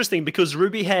 It's interesting because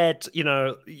Ruby had,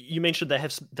 you mentioned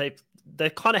they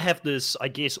kind of have this, I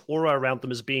guess, aura around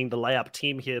them as being the layup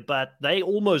team here, but they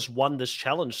almost won this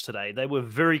challenge today. They were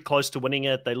very close to winning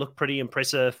it. They looked pretty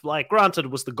impressive. Like, granted,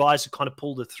 it was the guys who kind of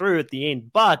pulled it through at the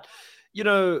end, but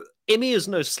Emmy is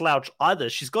no slouch either.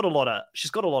 She's got a lot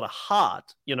of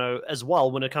heart, as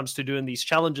well when it comes to doing these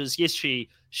challenges. Yes,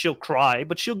 she'll cry,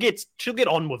 but she'll get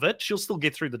on with it. She'll still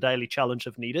get through the daily challenge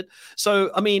if needed. So,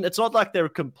 I mean, it's not like they're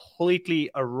completely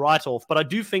a write-off, but I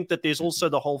do think that there's also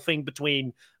the whole thing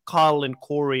between Kyle and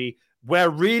Corey where I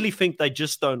really think they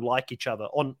just don't like each other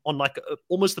on like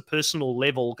almost a personal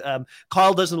level.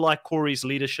 Kyle doesn't like Corey's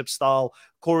leadership style.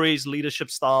 Corey's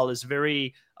leadership style is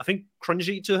very, I think,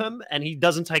 cringy to him, and he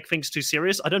doesn't take things too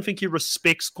serious. I don't think he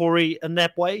respects Corey in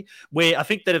that way, where I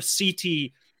think that if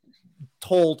CT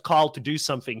told Kyle to do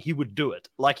something, he would do it.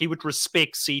 Like, he would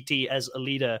respect CT as a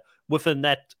leader within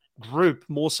that group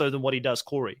more so than what he does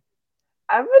Corey.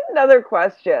 I have another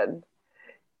question.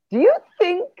 Do you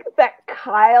think that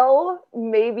Kyle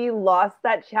maybe lost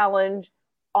that challenge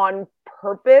on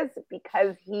purpose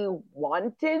because he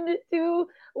wanted to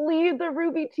leave the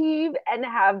Ruby team and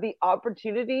have the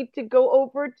opportunity to go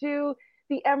over to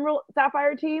the Emerald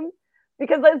Sapphire team?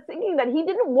 Because I was thinking that he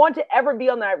didn't want to ever be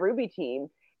on that Ruby team.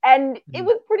 And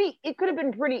it could have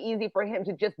been pretty easy for him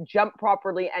to just jump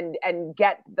properly and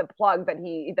get the plug that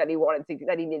he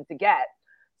needed to get.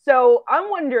 So I'm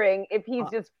wondering if he's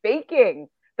just faking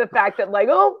the fact that, like,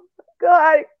 oh God,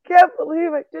 I can't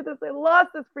believe I did this. I lost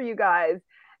this for you guys.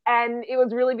 And it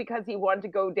was really because he wanted to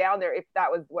go down there if that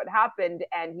was what happened,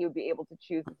 and he would be able to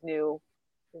choose his new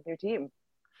team.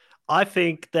 I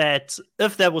think that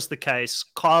if that was the case,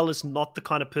 Kyle is not the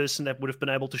kind of person that would have been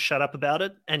able to shut up about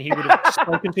it, and he would have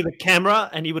spoken to the camera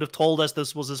and he would have told us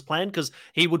this was his plan, because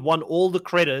he would want all the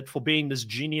credit for being this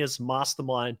genius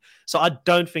mastermind. So I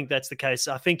don't think that's the case.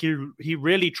 I think he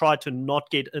really tried to not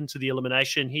get into the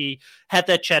elimination. He had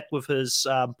that chat with his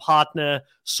partner,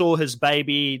 saw his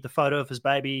baby, the photo of his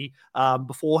baby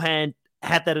beforehand,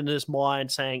 had that in his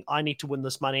mind saying, I need to win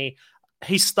this money.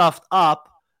 He stuffed up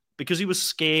because he was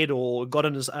scared or got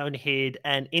in his own head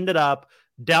and ended up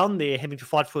down there having to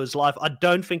fight for his life. I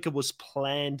don't think it was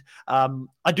planned.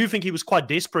 I do think he was quite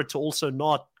desperate to also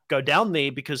not go down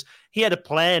there, because he had a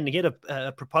plan. He had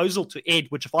a proposal to Ed,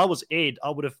 which if I was Ed, I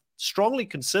would have strongly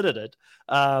considered it.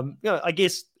 I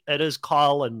guess it is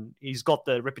Kyle and he's got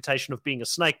the reputation of being a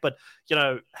snake, but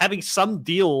having some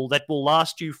deal that will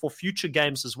last you for future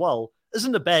games as well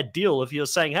isn't a bad deal. If you're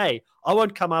saying, hey, I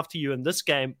won't come after you in this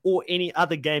game or any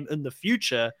other game in the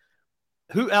future,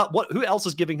 who else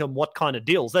is giving him what kind of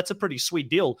deals? That's a pretty sweet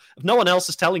deal. If no one else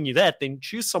is telling you that, then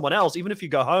choose someone else. Even if you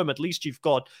go home, at least you've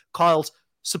got Kyle's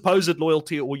supposed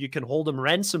loyalty, or you can hold him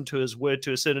ransom to his word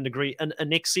to a certain degree in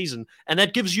next season. And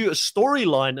that gives you a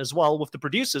storyline as well with the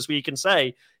producers, where you can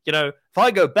say, if I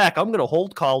go back, I'm going to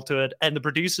hold Kyle to it. And the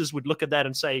producers would look at that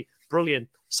and say, brilliant,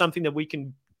 something that we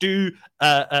can do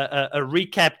a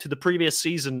recap to the previous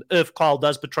season. If Kyle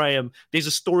does betray him, there's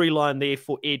a storyline there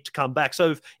for Ed to come back.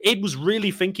 So if Ed was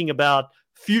really thinking about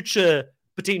future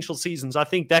potential seasons, I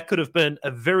think that could have been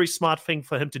a very smart thing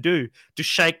for him to do, to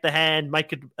shake the hand,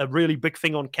 make it a really big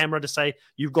thing on camera to say,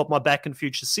 you've got my back in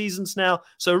future seasons now.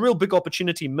 So a real big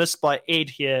opportunity missed by Ed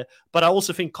here. But I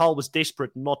also think Kyle was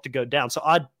desperate not to go down. So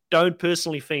I don't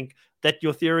personally think that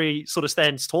your theory sort of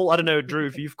stands tall. I don't know, Drew,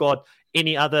 if you've got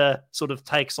any other sort of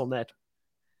takes on that.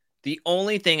 The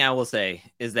only thing I will say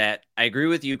is that I agree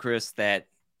with you, Chris, that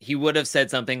he would have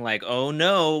said something like, oh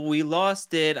no, we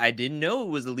lost it. I didn't know it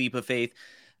was a leap of faith.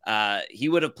 He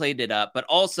would have played it up, but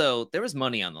also there was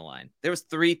money on the line. There was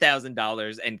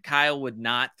 $3,000 and Kyle would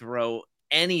not throw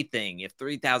anything if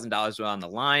 $3,000 were on the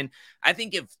line. I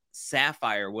think if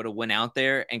Sapphire would have went out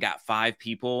there and got 5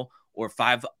 people or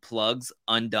 5 plugs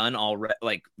undone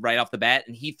right off the bat,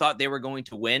 and he thought they were going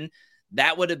to win,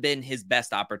 that would have been his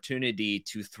best opportunity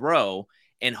to throw.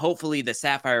 And hopefully the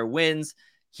Sapphire wins.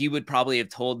 He would probably have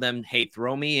told them, hey,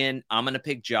 throw me in. I'm going to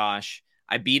pick Josh.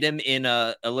 I beat him in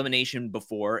a elimination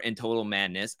before in Total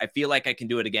Madness. I feel like I can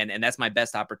do it again. And that's my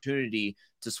best opportunity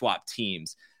to swap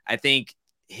teams. I think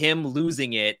him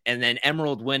losing it and then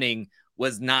Emerald winning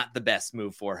was not the best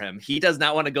move for him. He does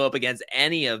not want to go up against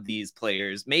any of these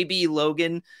players. Maybe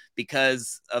Logan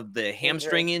because of the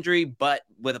hamstring injury, but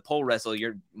with a pole wrestle,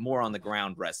 you're more on the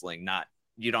ground wrestling,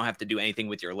 you don't have to do anything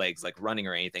with your legs, like running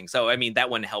or anything. So, I mean, that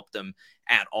wouldn't help them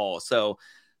at all. So,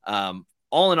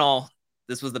 all in all,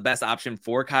 this was the best option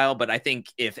for Kyle. But I think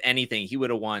if anything, he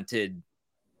would have wanted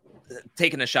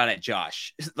taken a shot at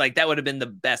Josh. Like that would have been the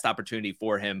best opportunity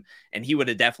for him. And he would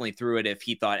have definitely threw it if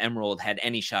he thought Emerald had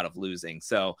any shot of losing.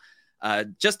 So,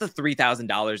 just the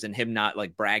 $3,000 and him not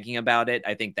like bragging about it.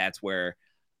 I think that's where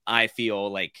I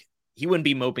feel like he wouldn't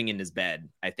be moping in his bed,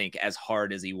 I think, as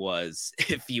hard as he was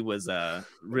if he was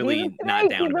really not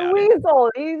down about it. He's a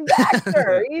weasel. He's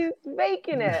actor. He's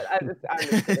making it. I'm just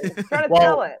kidding. He's trying to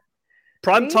tell it.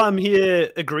 Primetime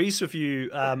here agrees with you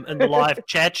in the live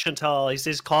chat, Chantal. He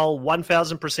says, Kyle,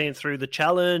 1,000% through the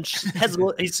challenge.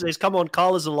 He says, come on,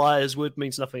 Kyle is a liar. His word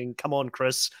means nothing. Come on,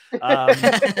 Chris. And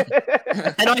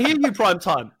I hear you,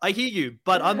 Primetime. I hear you.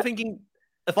 But I'm thinking,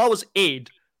 if I was Ed,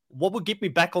 what would get me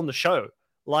back on the show?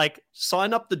 Like,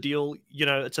 sign up the deal.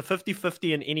 It's a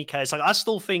 50-50 in any case. Like, I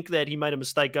still think that he made a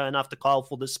mistake going after Kyle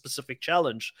for this specific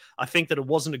challenge. I think that it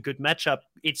wasn't a good matchup.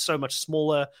 It's so much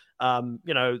smaller.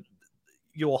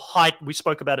 Your height, we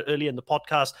spoke about it earlier in the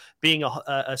podcast, being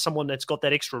someone that's got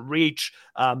that extra reach,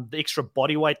 the extra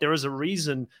body weight. There is a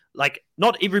reason, like,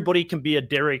 not everybody can be a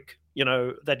Derek,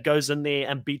 that goes in there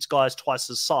and beats guys twice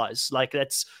his size. Like,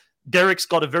 Derek's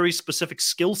got a very specific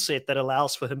skill set that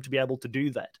allows for him to be able to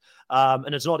do that.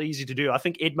 And it's not easy to do. I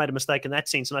think Ed made a mistake in that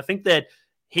sense. And I think that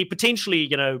he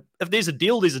potentially, if there's a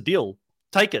deal, there's a deal.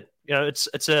 Take it. It's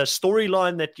a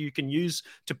storyline that you can use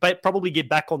to probably get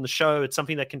back on the show. It's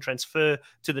something that can transfer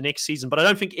to the next season. But I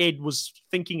don't think Ed was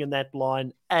thinking in that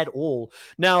line at all.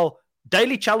 Now,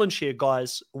 daily challenge here,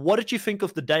 guys. What did you think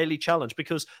of the daily challenge?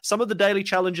 Because some of the daily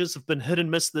challenges have been hit and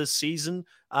miss this season.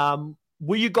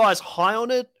 Were you guys high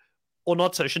on it or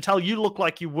not so? Chantal, you look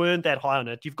like you weren't that high on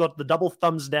it. You've got the double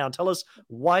thumbs down. Tell us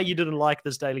why you didn't like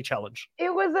this daily challenge.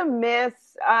 It was a miss.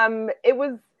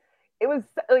 It was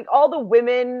like all the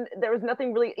women, there was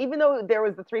nothing really, even though there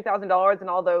was the $3,000 and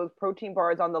all those protein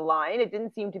bars on the line, it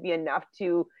didn't seem to be enough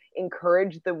to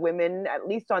encourage the women, at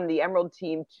least on the Emerald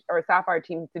team or Sapphire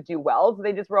team, to do well. So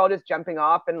they just were all just jumping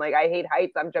off and like, I hate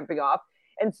heights, I'm jumping off.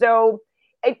 And so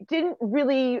it didn't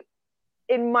really,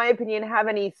 in my opinion, have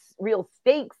any real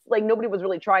stakes. Like nobody was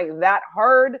really trying that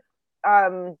hard.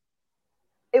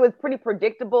 It was pretty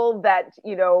predictable that,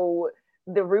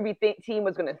 the Ruby team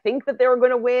was going to think that they were going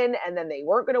to win and then they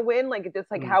weren't going to win. Like it's just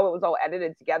like how it was all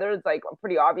edited together. It's like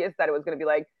pretty obvious that it was going to be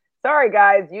like, sorry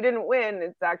guys, you didn't win.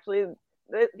 It's actually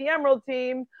the Emerald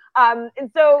team. And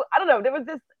so I don't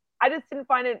know. I just didn't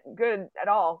find it good at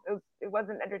all. It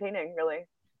wasn't entertaining really.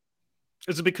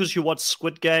 Is it because you watched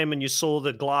Squid Game and you saw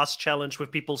the glass challenge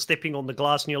with people stepping on the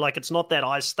glass and you're like, it's not that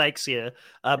high stakes here?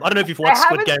 I don't know if you've watched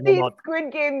Squid Game or not.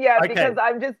 Squid Game yet because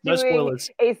I'm just doing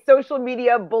a social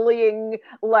media bullying.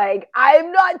 Like,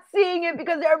 I'm not seeing it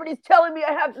because everybody's telling me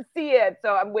I have to see it.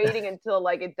 So I'm waiting until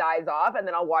like it dies off and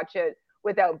then I'll watch it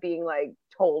without being like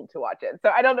told to watch it.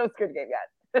 So I don't know Squid Game yet.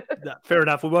 No, fair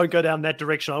enough. We won't go down that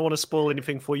direction. I don't want to spoil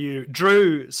anything for you.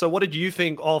 Drew, so what did you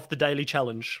think of the daily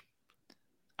challenge?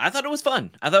 I thought it was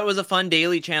fun. I thought it was a fun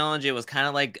daily challenge. It was kind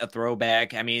of like a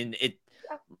throwback. I mean,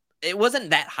 it wasn't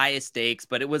that high stakes,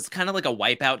 but it was kind of like a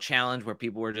wipeout challenge where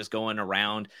people were just going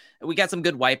around. We got some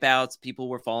good wipeouts. People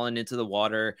were falling into the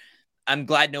water. I'm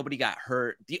glad nobody got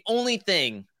hurt. The only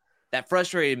thing that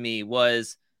frustrated me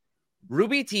was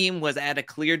Ruby team was at a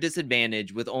clear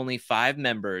disadvantage with only 5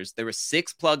 members. There were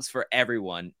 6 plugs for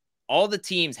everyone. All the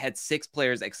teams had 6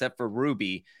 players except for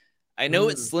Ruby. I know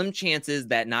it's slim chances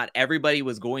that not everybody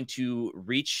was going to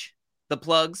reach the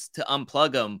plugs to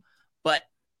unplug them, but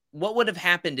what would have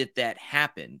happened if that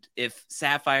happened? If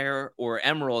Sapphire or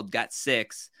Emerald got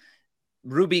 6,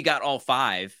 Ruby got all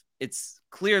 5, it's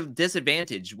clear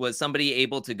disadvantage. Was somebody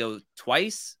able to go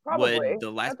twice? Probably. Would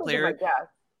the last player?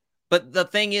 But the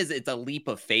thing is, it's a leap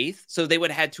of faith. So they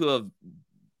would have had to have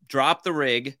dropped the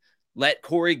rig, let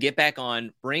Corey get back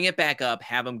on, bring it back up,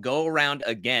 have him go around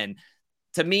again.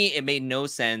 To me, it made no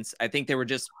sense. I think they were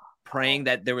just praying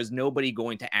that there was nobody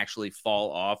going to actually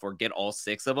fall off or get all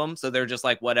 6 of them. So they're just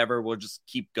like, whatever, we'll just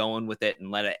keep going with it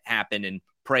and let it happen and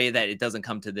pray that it doesn't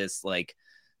come to this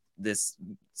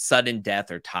sudden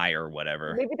death or tie or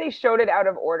whatever. Maybe they showed it out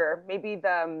of order. Maybe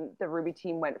the Ruby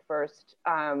team went first.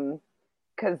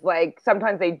 Because like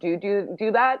sometimes they do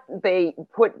that. They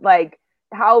put like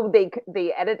how they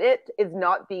edit it is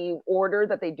not the order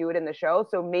that they do it in the show.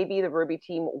 So maybe the Ruby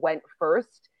team went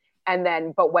first, and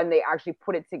then but when they actually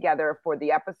put it together for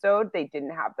the episode, they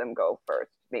didn't have them go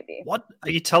first. Maybe. What are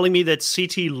you telling me that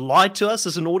CT lied to us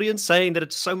as an audience, saying that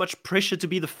it's so much pressure to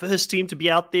be the first team to be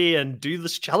out there and do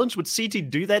this challenge? Would CT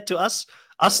do that to us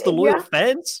the loyal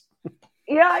fans?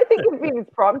 Yeah, I think if he was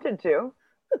prompted to.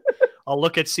 I'll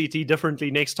look at CT differently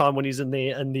next time when he's in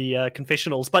the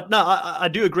confessionals. But no, I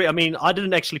do agree. I mean, I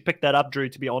didn't actually pick that up, Drew,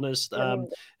 to be honest,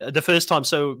 the first time.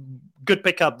 So good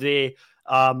pickup there.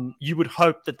 You would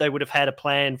hope that they would have had a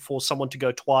plan for someone to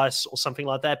go twice or something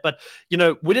like that. But,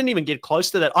 we didn't even get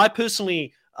close to that. I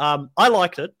personally, I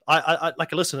liked it. I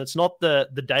like, listen, it's not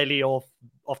the daily of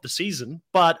the season,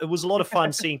 but it was a lot of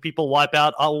fun seeing people wipe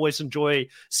out. I always enjoy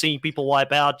seeing people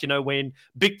wipe out. When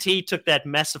Big T took that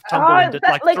massive tumble and did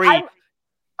like 3.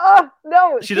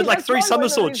 No, she did like 3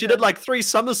 somersaults. She did like 3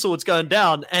 somersaults going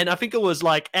down. And I think it was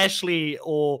like Ashley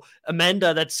or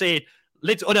Amanda that said,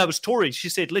 it was Tori. She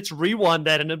said, let's rewind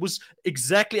that. And it was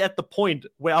exactly at the point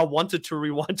where I wanted to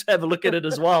rewind to have a look at it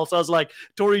as well. So I was like,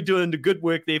 Tori doing the good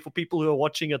work there for people who are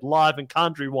watching it live and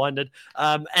can't rewind it.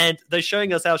 And they're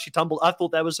showing us how she tumbled. I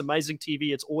thought that was amazing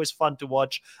TV. It's always fun to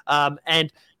watch.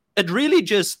 And it really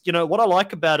just, what I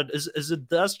like about it is it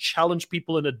does challenge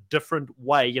people in a different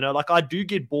way. Like I do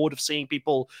get bored of seeing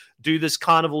people do this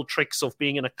carnival tricks of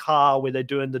being in a car where they're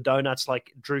doing the donuts,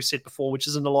 like Drew said before, which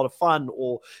isn't a lot of fun,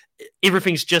 or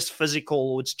everything's just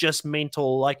physical, it's just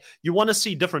mental. Like you want to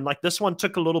see different. Like this one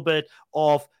took a little bit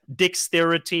of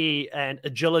dexterity and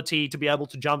agility to be able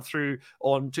to jump through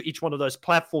onto each one of those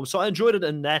platforms. So I enjoyed it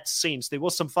in that sense. There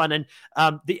was some fun, and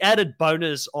the added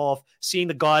bonus of seeing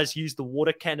the guys use the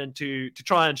water cannon to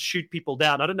try and shoot people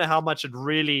down. I don't know how much it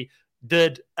really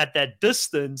did at that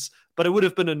distance, but it would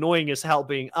have been annoying as hell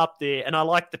being up there. And I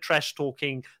like the trash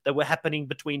talking that were happening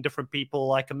between different people,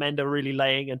 like Amanda really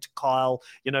laying into Kyle.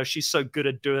 She's so good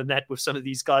at doing that with some of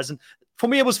these guys. And for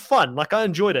me, it was fun. Like I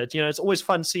enjoyed it. It's always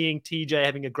fun seeing TJ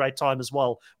having a great time as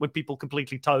well when people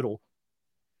completely total.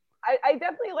 I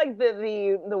definitely like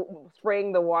the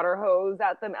spraying the water hose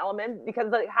at them element,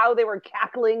 because like how they were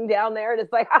cackling down there, and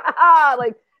it's like ha ha ha,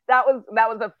 like that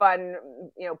was a fun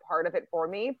part of it for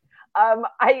me.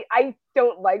 I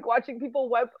don't like watching people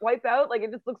wipe out. Like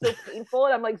it just looks so painful,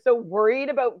 and I'm like so worried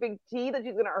about Big T that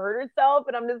she's gonna hurt herself,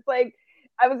 and I'm just like,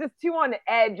 I was just too on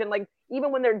edge. And like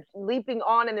even when they're leaping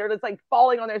on and they're just like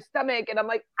falling on their stomach, and I'm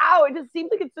like, ow, it just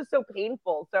seems like it's just so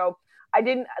painful. So I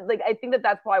didn't like. I think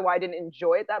that's probably why I didn't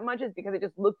enjoy it that much, is because it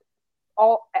just looked,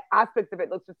 all aspects of it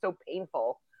looks just so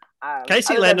painful.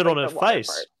 Casey landed on her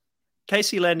face.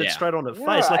 Casey landed straight on her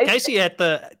face. Like Casey had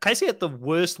the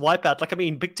worst wipeout. Like I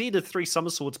mean, Big T did 3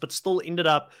 somersaults, but still ended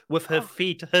up with her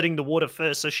feet hitting the water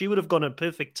first. So she would have gone a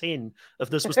perfect 10 if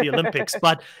this was the Olympics.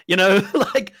 But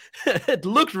like it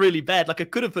looked really bad. Like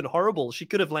it could have been horrible. She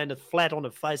could have landed flat on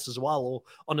her face as well, or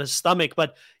on her stomach.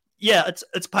 But yeah,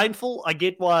 it's painful. I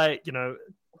get why.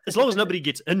 As long as nobody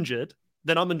gets injured,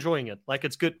 then I'm enjoying it. Like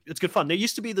it's good fun. There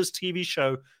used to be this TV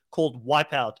show called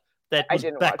Wipeout that was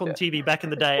back on TV back in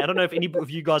the day. I don't know if any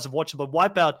of you guys have watched it, but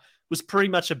Wipeout was pretty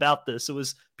much about this. It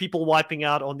was people wiping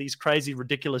out on these crazy,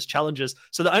 ridiculous challenges.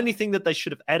 So the only thing that they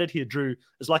should have added here, Drew,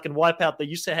 is like in Wipeout, they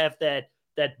used to have that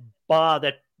bar,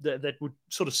 that that would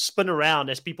sort of spin around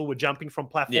as people were jumping from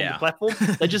platform to platform.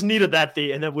 They just needed that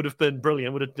there, and that would have been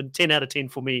brilliant. Would have been 10 out of 10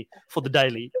 for me for the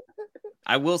daily.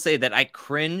 I will say that I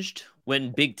cringed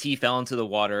when Big T fell into the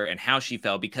water and how she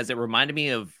fell, because it reminded me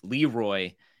of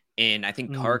Leroy in, I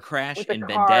think, Car Crash and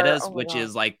Vendettas, which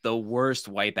is like the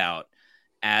worst wipeout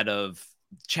out of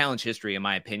challenge history, in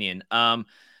my opinion.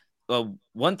 Well,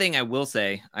 one thing I will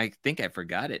say, I think I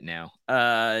forgot it now.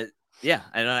 Yeah,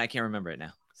 I can't remember it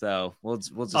now. So we'll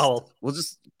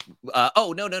just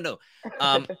no.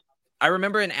 I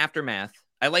remember in Aftermath,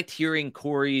 I liked hearing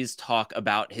Corey's talk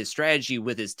about his strategy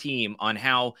with his team on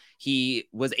how he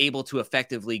was able to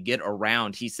effectively get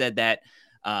around. He said that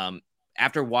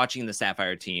after watching the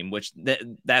Sapphire team, which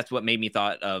that's what made me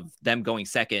thought of them going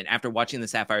second. After watching the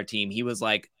Sapphire team, he was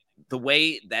like, the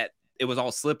way that it was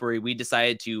all slippery, we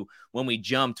decided to, when we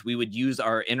jumped, we would use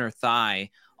our inner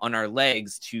thigh on our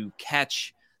legs to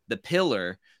catch the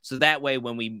pillar. So that way,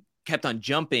 when we kept on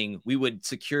jumping, we would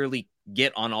securely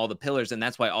get on all the pillars. And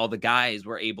that's why all the guys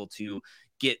were able to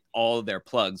get all of their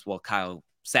plugs, while Kyle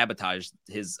sabotaged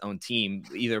his own team,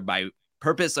 either by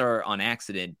purpose or on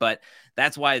accident. But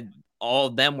that's why all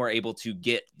of them were able to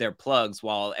get their plugs,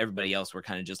 while everybody else were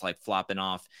kind of just like flopping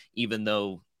off, even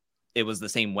though it was the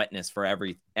same wetness for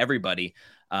everybody.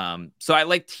 So I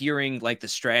liked hearing like the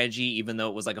strategy, even though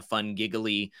it was like a fun,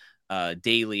 giggly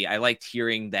daily. I liked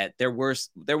hearing that there was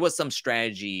some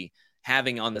strategy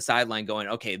having on the sideline going,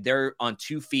 okay, they're on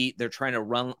 2 feet. They're trying to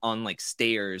run on like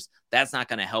stairs. That's not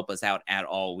going to help us out at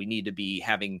all. We need to be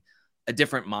having a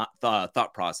different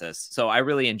thought process. So I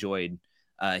really enjoyed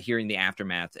hearing the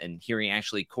Aftermath and hearing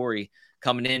actually Corey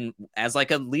coming in as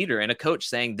like a leader and a coach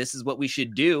saying, this is what we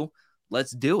should do.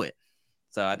 Let's do it.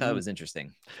 So I thought it was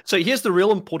interesting. So here's the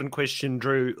real important question,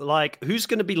 Drew. Like, who's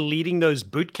going to be leading those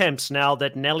boot camps now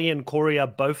that Nelly and Corey are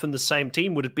both in the same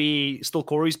team? Would it be still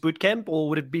Corey's boot camp, or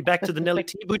would it be back to the Nelly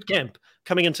T boot camp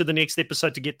coming into the next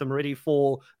episode to get them ready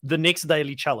for the next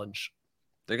daily challenge?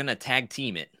 They're going to tag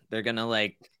team it. They're going to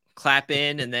like clap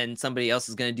in, and then somebody else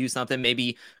is going to do something.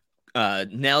 Maybe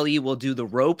Nelly will do the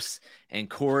ropes and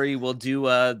Corey will do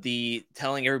the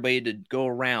telling everybody to go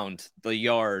around the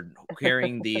yard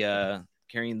carrying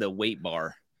the weight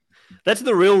bar. That's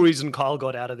the real reason Kyle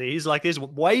got out of there. He's like, there's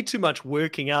way too much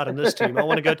working out in this team. I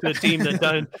want to go to a team that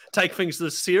don't take things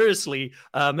this seriously,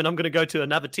 and I'm going to go to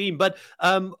another team. But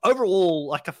overall,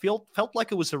 like I felt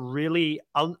like it was a really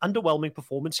underwhelming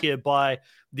performance here by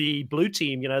the blue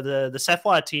team, the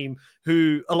Sapphire team,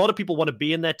 who a lot of people want to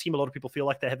be in that team. A lot of people feel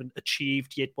like they haven't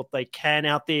achieved yet what they can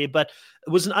out there. But it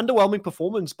was an underwhelming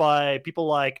performance by people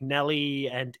like Nelly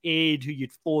and Ed, who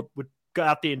you'd thought would go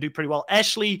out there and do pretty well.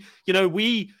 Ashley,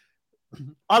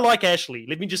 I like Ashley.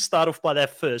 Let me just start off by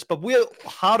that first. But we're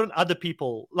hard on other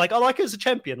people. Like, I like her as a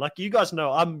champion. Like, you guys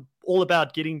know, I'm all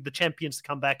about getting the champions to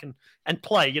come back and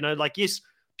play. Yes,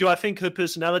 do I think her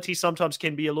personality sometimes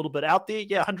can be a little bit out there?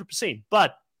 Yeah, 100%.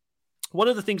 But one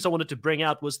of the things I wanted to bring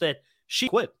out was that she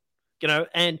quit,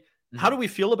 and how do we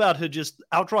feel about her just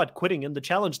outright quitting in the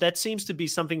challenge? That seems to be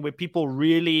something where people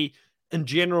really, in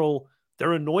general,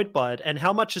 they're annoyed by it. And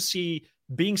how much is she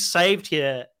being saved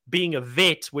here, being a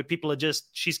vet, where people are just,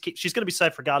 she's going to be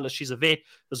safe regardless. She's a vet.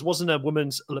 This wasn't a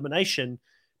women's elimination.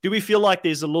 Do we feel like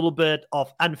there's a little bit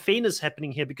of unfairness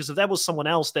happening here? Because if that was someone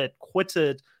else that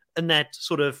quitted in that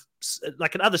sort of,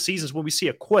 like in other seasons when we see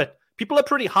a quit, people are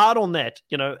pretty hard on that,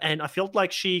 and I felt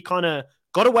like she kind of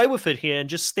got away with it here and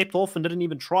just stepped off and didn't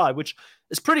even try, which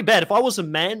is pretty bad. If I was a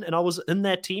man and I was in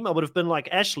that team, I would have been like,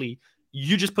 Ashley,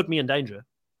 you just put me in danger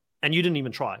and you didn't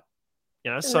even try.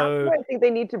 So I think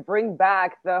they need to bring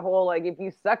back the whole, like, if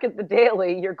you suck at the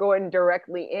daily, you're going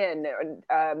directly in.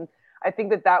 And I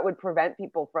think that would prevent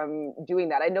people from doing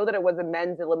that. I know that it was a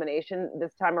men's elimination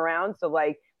this time around, so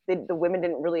like the women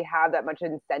didn't really have that much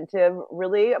incentive,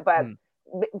 really. But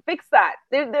fix that.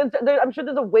 I'm sure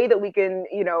there's a way that we can,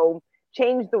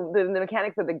 change the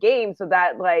mechanics of the game so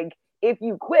that, like, if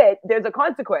you quit, there's a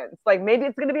consequence. Like, maybe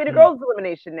it's going to be in a girls'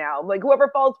 elimination now. Like, whoever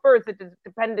falls first, it's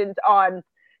dependent on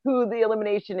who the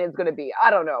elimination is going to be. I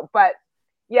don't know. But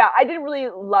yeah, I didn't really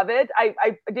love it.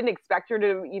 I didn't expect her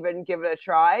to even give it a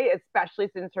try, especially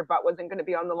since her butt wasn't going to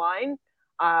be on the line.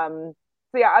 So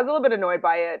yeah, I was a little bit annoyed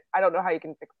by it. I don't know how you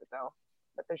can fix it though,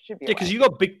 but there should be. Yeah, because you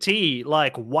got Big T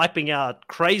like wiping out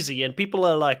crazy, and people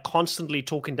are like constantly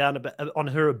talking down on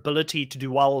her ability to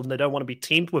do well, and they don't want to be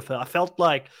teamed with her. I felt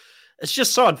like it's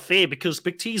just so unfair because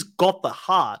Big T's got the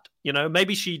heart.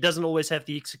 Maybe she doesn't always have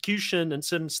the execution and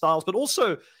certain styles, but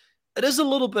also it is a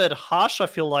little bit harsh, I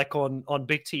feel like, on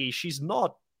Big T. She's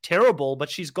not terrible, but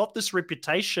she's got this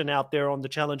reputation out there on the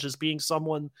challenge as being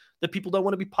someone that people don't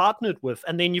want to be partnered with.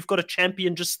 And then you've got a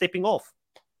champion just stepping off.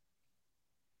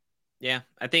 Yeah,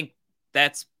 I think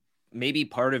that's maybe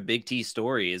part of Big T's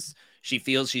story is she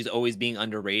feels she's always being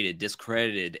underrated,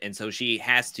 discredited, and so she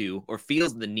has to or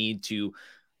feels the need to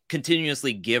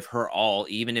continuously give her all,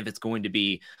 even if it's going to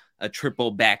be a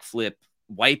triple backflip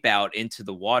wipeout into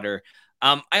the water.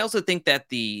 I also think that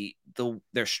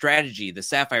their strategy, the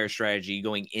Sapphire strategy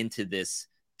going into this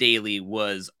daily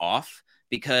was off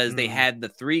because they had the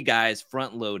 3 guys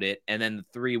front load it and then the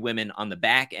 3 women on the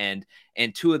back end,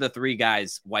 and 2 of the 3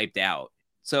 guys wiped out.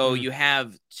 So you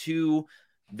have 2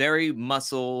 very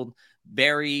muscled,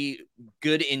 very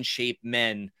good in shape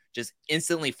men just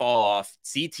instantly fall off.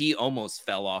 CT almost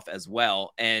fell off as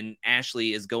well. And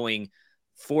Ashley is going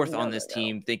 4th on this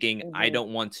team thinking, I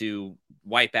don't want to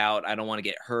wipe out. I don't want to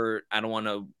get hurt. I don't want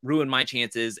to ruin my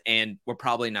chances. And we're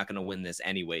probably not going to win this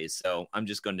anyways. So I'm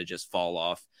just going to just fall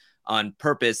off on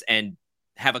purpose and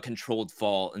have a controlled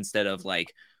fall instead of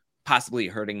like possibly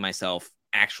hurting myself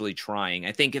actually trying.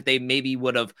 I think if they maybe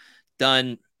would have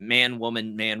done man,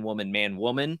 woman, man, woman, man,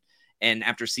 woman, and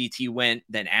after CT went,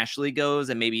 then Ashley goes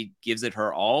and maybe gives it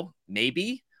her all,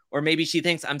 maybe. Or maybe she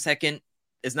thinks I'm second.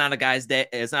 It's not a guy's day.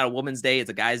 It's not a woman's day.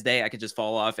 It's a guy's day. I could just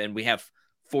fall off and we have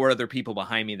 4 other people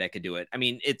behind me that could do it. I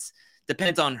mean, it's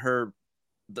depends on her,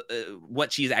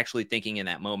 what she's actually thinking in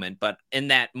that moment. But in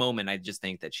that moment, I just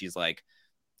think that she's like,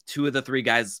 2 of the 3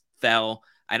 guys fell.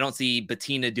 I don't see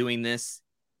Bettina doing this.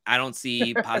 I don't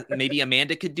see maybe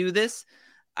Amanda could do this.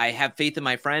 I have faith in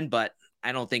my friend, but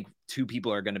I don't think 2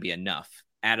 people are going to be enough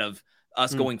out of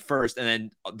us going first. And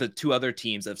then the 2 other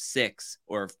teams of 6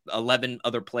 or 11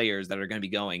 other players that are going to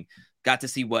be going got to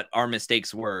see what our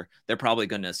mistakes were. They're probably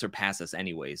going to surpass us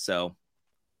anyway. So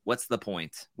what's the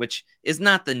point? Which is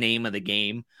not the name of the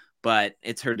game, but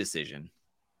it's her decision.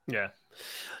 Yeah.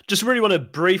 Just really want to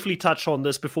briefly touch on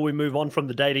this before we move on from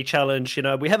the daily challenge. You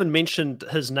know, we haven't mentioned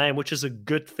his name, which is a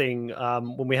good thing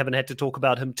when we haven't had to talk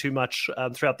about him too much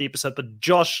throughout the episode. But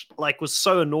Josh, was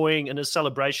so annoying in his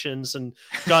celebrations and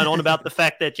going on about the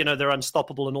fact that, they're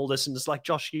unstoppable and all this. And it's like,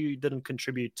 Josh, you didn't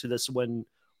contribute to this win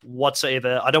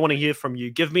whatsoever. I don't want to hear from you.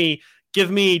 Give me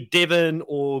Devin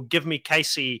or give me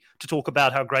Casey to talk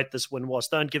about how great this win was.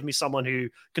 Don't give me someone who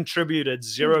contributed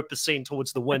 0%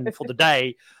 towards the win for the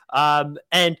day.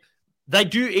 And they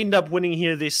do end up winning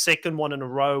here their second one in a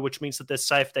row, which means that they're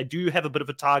safe. They do have a bit of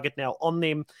a target now on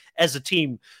them as a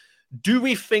team. Do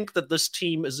we think that this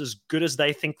team is as good as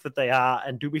they think that they are?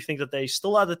 And do we think that they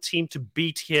still are the team to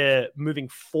beat here moving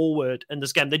forward in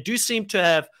this game? They do seem to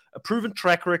have a proven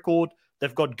track record.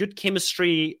 They've got good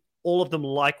chemistry. All of them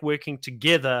like working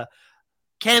together.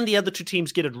 Can the other 2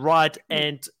 teams get it right?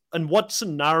 And in what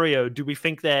scenario do we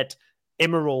think that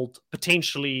Emerald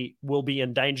potentially will be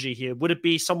in danger here? Would it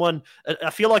be someone?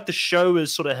 I feel like the show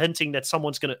is sort of hinting that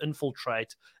someone's going to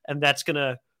infiltrate, and that's going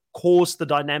to cause the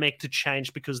dynamic to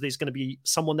change because there's going to be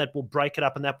someone that will break it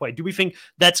up in that way. Do we think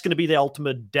that's going to be the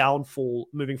ultimate downfall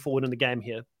moving forward in the game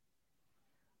here?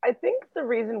 I think the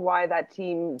reason why that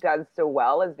team does so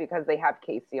well is because they have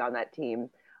Casey on that team.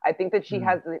 I think that she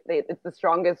has it's the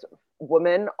strongest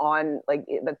woman on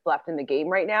that's left in the game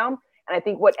right now. And I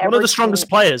think one of the strongest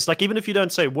players, even if you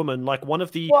don't say woman, one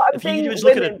of the, if you just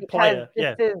look at it, player,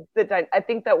 I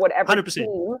think that whatever 100%.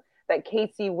 team that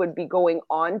Casey would be going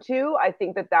on to, I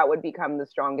think that would become the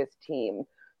strongest team.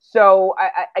 So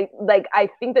I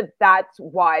think that that's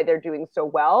why they're doing so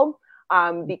well.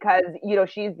 Because,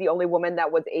 she's the only woman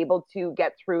that was able to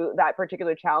get through that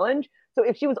particular challenge. So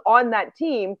if she was on that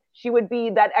team, she would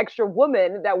be that extra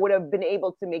woman that would have been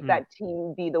able to make that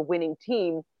team be the winning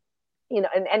team,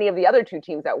 and any of the other 2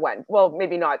 teams that went. Well,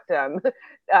 maybe not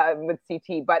with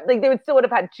CT, but they would still would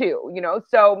have had 2,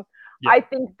 So yeah. I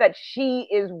think that she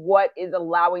is what is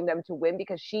allowing them to win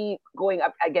because she going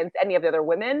up against any of the other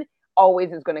women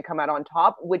always is going to come out on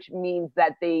top, which means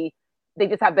that they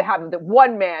just have to have the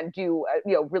one man do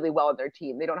really well on their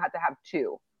team. They don't have to have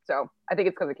 2. So I think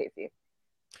it's because of Casey.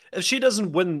 If she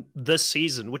doesn't win this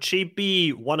season, would she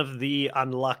be one of the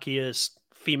unluckiest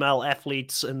female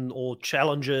athletes or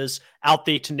challengers out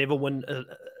there to never win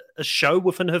a show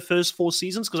within her first 4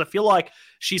 seasons? Because I feel like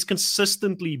she's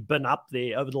consistently been up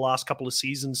there over the last couple of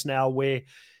seasons now where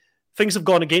things have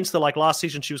gone against her. Like last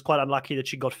season, she was quite unlucky that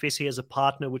she got Fessy as a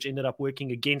partner, which ended up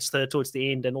working against her towards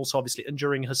the end and also obviously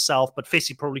injuring herself. But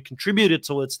Fessy probably contributed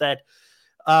towards that.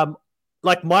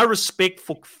 My respect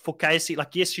for Casey,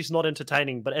 yes, she's not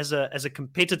entertaining, but as a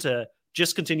competitor,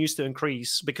 just continues to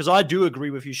increase because I do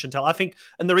agree with you, Chantel. I think,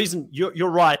 and the reason you're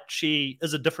right, she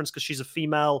is a difference because she's a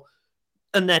female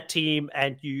in that team,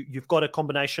 and you've got a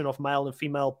combination of male and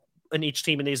female in each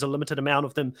team and there's a limited amount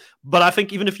of them. But I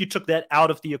think even if you took that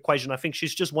out of the equation, I think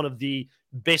she's just one of the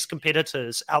best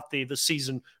competitors out there this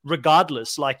season,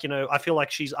 regardless. Like, I feel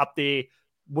like she's up there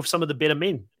with some of the better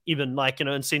men, even like,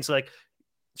 in sense like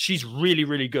she's really,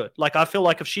 really good. Like, I feel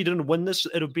like if she didn't win this,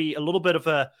 it would be a little bit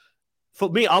of for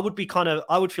me, I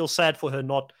would feel sad for her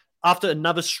not after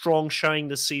another strong showing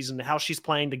this season, how she's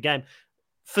playing the game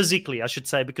physically, I should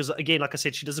say, because again, like I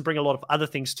said, she doesn't bring a lot of other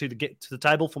things to the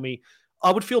table for me.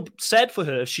 I would feel sad for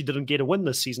her if she didn't get a win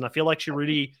this season. I feel like she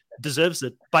really deserves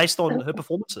it based on her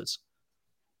performances.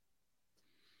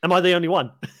 Am I the only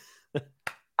one?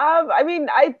 I mean,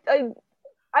 I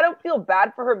don't feel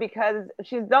bad for her because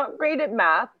she's not great at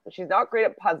math. She's not great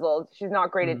at puzzles. She's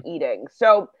not great at eating.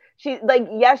 So she's like,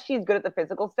 yes, she's good at the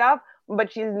physical stuff,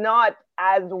 but she's not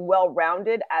as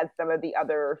well-rounded as some of the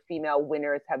other female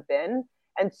winners have been.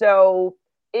 And so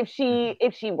if she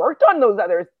worked on those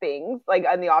other things, like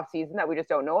in the off season that we just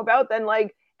don't know about, then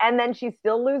like, and then she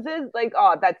still loses, like,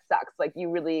 oh, that sucks. Like, you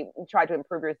really try to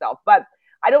improve yourself. But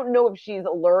I don't know if she's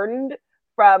learned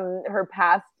from her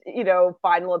past,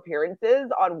 final appearances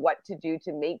on what to do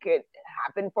to make it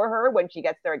happen for her when she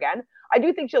gets there again. I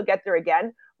do think she'll get there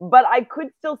again, but I could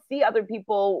still see other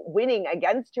people winning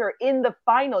against her in the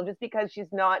final just because she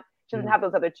doesn't have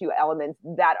those other two elements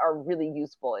that are really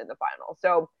useful in the final.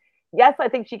 So yes, I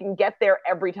think she can get there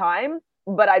every time,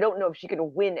 but I don't know if she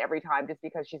can win every time just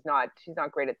because she's not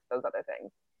great at those other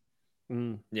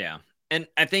things. Yeah. And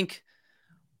I think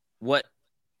what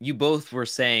you both were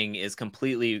saying is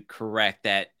completely correct,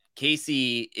 that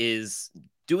Casey is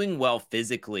doing well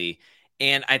physically.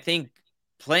 And I think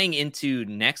playing into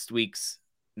next week's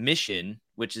mission,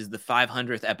 which is the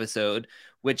 500th episode,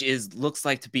 which looks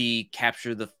like to be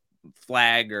capture the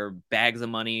flag or bags of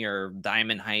money or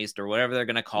diamond heist or whatever they're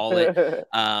going to call it.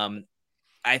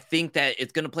 I think that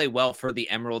it's going to play well for the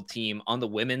Emerald team on the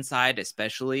women's side,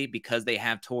 especially because they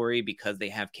have Tori, because they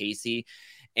have Casey.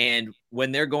 And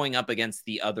when they're going up against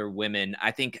the other women,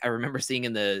 I think I remember seeing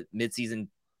in the midseason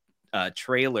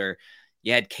trailer,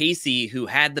 you had Casey who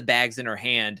had the bags in her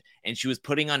hand and she was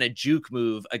putting on a juke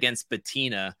move against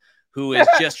Bettina, who is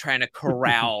just trying to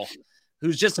corral,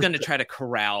 who's just going to try to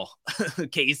corral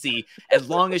Casey as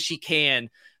long as she can.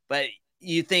 But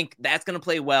you think that's going to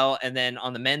play well. And then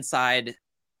on the men's side,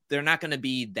 they're not going to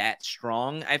be that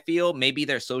strong. I feel maybe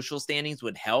their social standings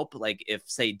would help. Like if,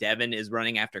 say, Devin is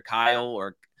running after Kyle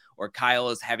or Kyle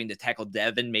is having to tackle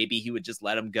Devin, maybe he would just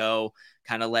let him go,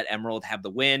 kind of let Emerald have the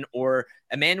win. Or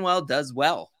Emmanuel does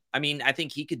well. I mean, I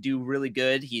think he could do really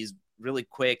good. He's really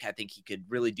quick. I think he could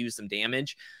really do some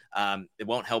damage. It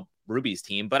won't help Ruby's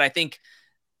team, but I think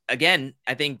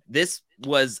this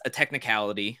was a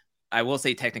technicality. I will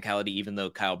say technicality, even though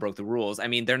Kyle broke the rules. I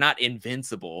mean, they're not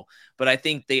invincible, but I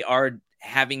think they are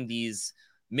having these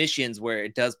missions where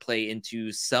it does play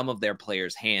into some of their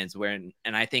players' hands.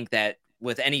 And I think that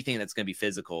with anything that's going to be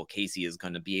physical, Casey is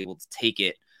going to be able to take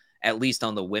it, at least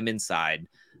on the women's side.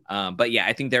 But yeah,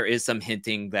 I think there is some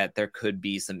hinting that there could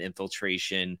be some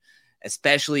infiltration,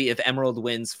 especially if Emerald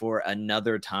wins for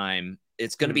another time.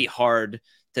 It's going to be hard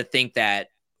to think that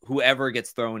whoever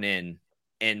gets thrown in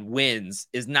and wins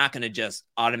is not going to just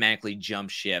automatically jump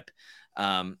ship.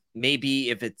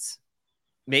 Maybe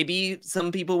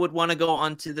some people would want to go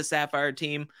onto the Sapphire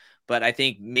team, but I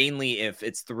think mainly if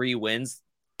it's 3 wins,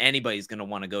 anybody's going to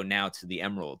want to go now to the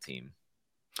Emerald team.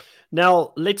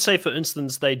 Now, let's say, for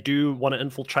instance, they do want to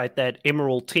infiltrate that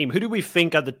Emerald team. Who do we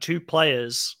think are the 2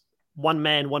 players, 1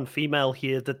 man, 1 female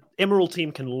here, that Emerald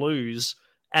team can lose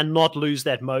and not lose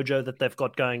that mojo that they've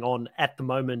got going on at the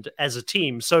moment as a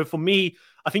team? So for me,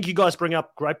 I think you guys bring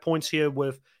up great points here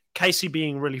with Casey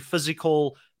being really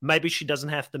physical. Maybe she doesn't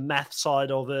have the math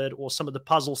side of it or some of the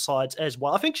puzzle sides as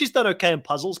well. I think she's done okay in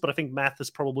puzzles, but I think math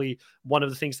is probably one of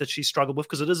the things that she struggled with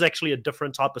because it is actually a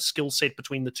different type of skill set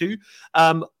between the 2.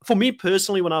 For me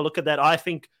personally, when I look at that, I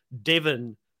think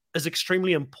Devin is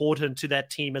extremely important to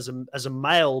that team as a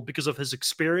male because of his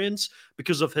experience,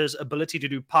 because of his ability to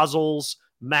do puzzles,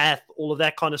 math, all of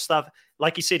that kind of stuff.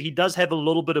 Like you said, he does have a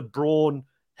little bit of brawn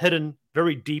hidden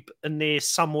very deep in there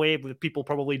somewhere that people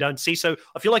probably don't see. So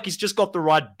I feel like he's just got the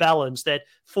right balance that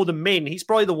for the men, he's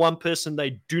probably the one person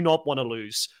they do not want to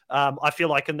lose. I feel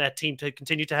like in that team to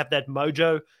continue to have that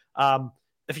mojo.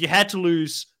 If you had to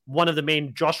lose one of the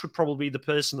men, Josh would probably be the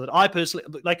person that I personally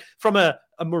like from a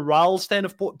morale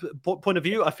point of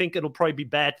view. I think it'll probably be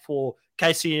bad for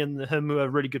Casey and him, who are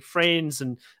really good friends,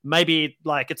 and maybe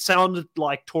like it sounded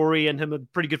like Tori and him are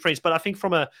pretty good friends. But I think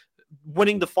from a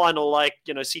winning the final, like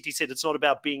CT said, it's not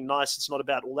about being nice. It's not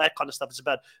about all that kind of stuff. It's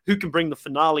about who can bring the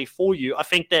finale for you. I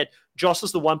think that Josh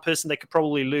is the one person that could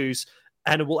probably lose.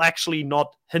 and it will actually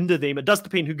not hinder them. It does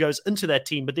depend who goes into that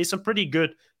team, but there's some pretty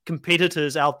good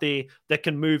competitors out there that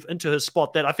can move into his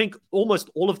spot that I think almost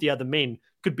all of the other men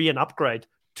could be an upgrade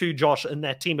to Josh in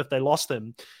that team if they lost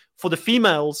him. For the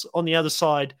females on the other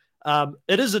side,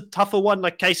 it is a tougher one.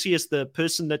 Like Casey is the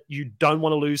person that you don't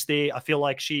want to lose there. I feel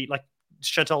like she, like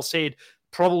Chantal said,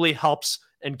 probably helps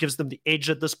and gives them the edge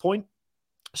at this point.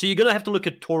 So you're going to have to look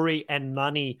at Tori and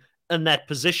Nani in that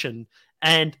position.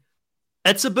 And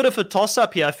it's a bit of a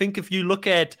toss-up here. I think if you look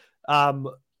at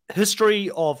history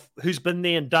of who's been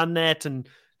there and done that and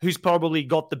who's probably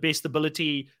got the best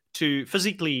ability to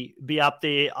physically be up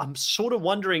there, I'm sort of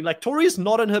wondering, like, Tori is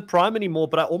not in her prime anymore,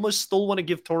 but I almost still want to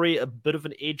give Tori a bit of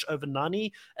an edge over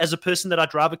Nani as a person that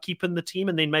I'd rather keep in the team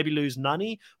and then maybe lose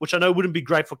Nani, which I know wouldn't be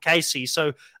great for Casey.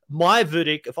 So my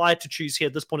verdict, if I had to choose here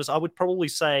at this point, is I would probably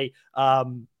say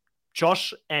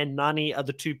Josh and Nani are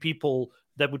the two people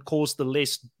that would cause the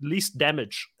least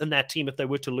damage in that team if they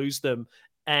were to lose them,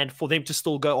 and for them to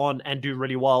still go on and do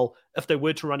really well if they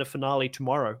were to run a finale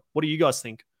tomorrow. What do you guys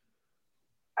think?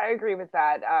 I agree with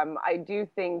that. I do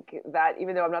think that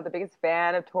even though I'm not the biggest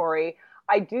fan of Tori,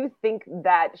 I do think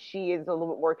that she is a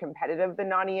little bit more competitive than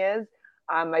Nani is.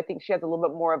 I think she has a little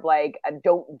bit more of like a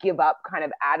don't give up kind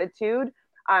of attitude.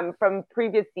 From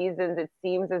previous seasons, it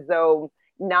seems as though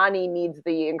Nani needs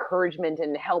the encouragement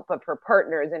and help of her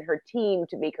partners and her team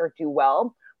to make her do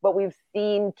well. But we've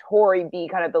seen Tori be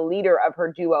kind of the leader of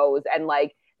her duos and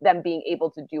like them being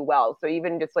able to do well. So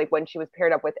even just like when she was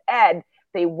paired up with Ed,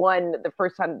 they won the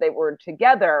first time they were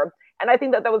together. And I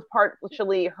think that was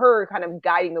partially her kind of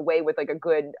guiding the way with like a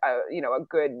good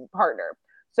partner.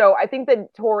 So I think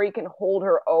that Tori can hold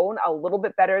her own a little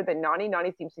bit better than Nani.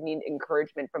 Nani seems to need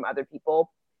encouragement from other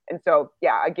people. And so,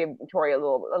 yeah, I give Tori a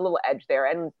little edge there.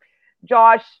 And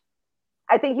Josh,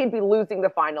 I think he'd be losing the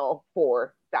final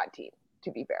for that team,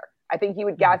 to be fair. I think he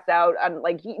would gas out and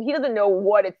like he doesn't know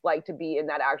what it's like to be in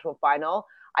that actual final.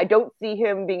 I don't see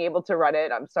him being able to run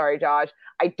it. I'm sorry, Josh.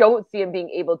 I don't see him being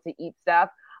able to eat stuff.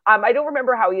 I don't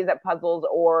remember how he is at puzzles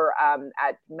or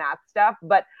at math stuff,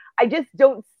 but I just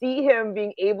don't see him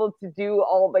being able to do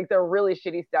all like the really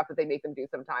shitty stuff that they make them do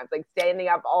sometimes, like standing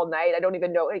up all night. I don't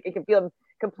even know. Like, I can feel him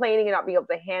complaining and not being able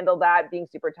to handle that, being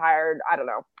super tired. I don't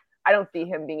know. I don't see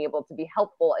him being able to be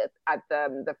helpful at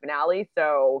the finale.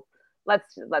 So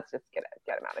let's just get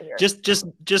him out of here.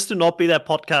 Just to not be that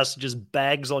podcast that just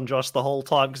bags on Josh the whole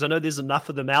time, because I know there's enough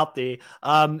of them out there.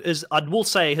 I will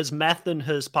say his math and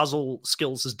his puzzle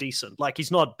skills is decent. Like, he's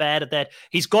not bad at that.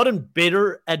 He's gotten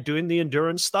better at doing the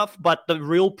endurance stuff, but the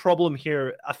real problem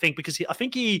here, I think, because he,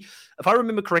 if I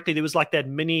remember correctly, there was like that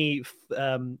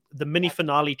the mini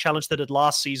finale challenge that did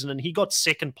last season, and he got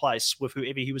second place with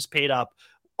whoever he was paired up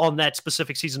on that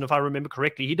specific season, if I remember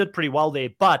correctly. He did pretty well there,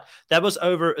 but that was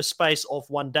over a space of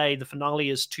 1 day. The finale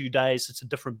is 2 days. It's a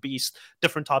different beast,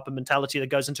 different type of mentality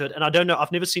that goes into it. And I don't know,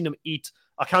 I've never seen him eat.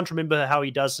 I can't remember how he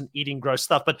does in eating gross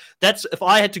stuff, but that's, if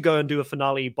I had to go and do a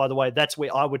finale, by the way, that's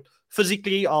where I would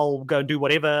physically, I'll go and do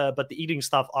whatever, but the eating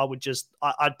stuff,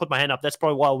 I'd put my hand up. That's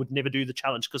probably why I would never do the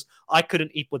challenge, because I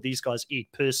couldn't eat what these guys eat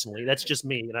personally. That's just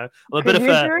me, you know. I'm a bit of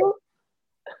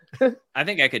a... I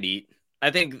think I could eat. I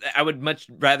think I would much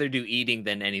rather do eating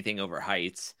than anything over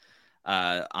heights.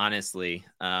 Honestly,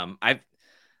 I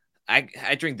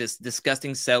drink this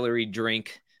disgusting celery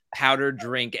drink, powdered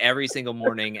drink every single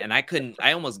morning, and I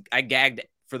gagged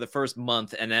for the first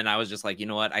month, and then I was just like, you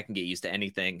know what, I can get used to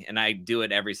anything, and I do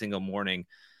it every single morning.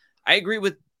 I agree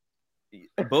with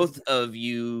both of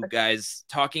you guys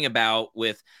talking about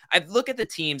I look at the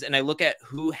teams and I look at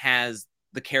who has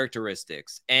the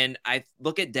characteristics, and I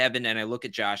look at Devin and I look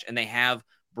at Josh, and they have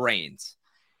brains.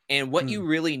 And what you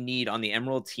really need on the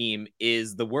Emerald team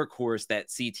is the workhorse that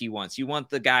CT wants. You want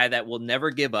the guy that will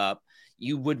never give up.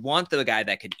 You would want the guy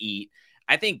that could eat.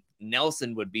 I think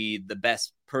Nelson would be the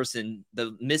best person,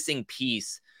 the missing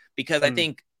piece, because I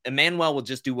think Emmanuel will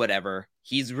just do whatever.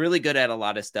 He's really good at a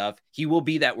lot of stuff. He will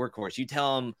be that workhorse. You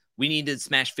tell him we need to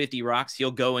smash 50 rocks,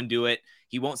 he'll go and do it.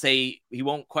 He won't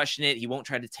question it. He won't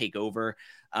try to take over.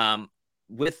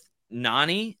 With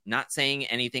Nani, not saying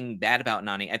anything bad about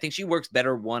Nani, I think she works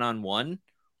better one-on-one,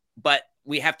 but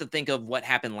we have to think of what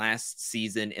happened last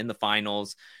season in the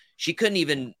finals. She couldn't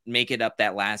even make it up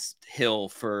that last hill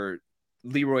for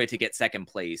Leroy to get second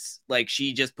place. Like,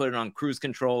 she just put it on cruise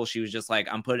control. She was just like,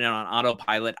 I'm putting it on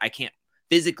autopilot. I can't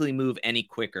physically move any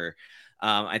quicker.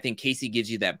 I think Casey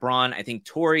gives you that brawn. I think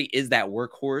Tori is that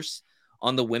workhorse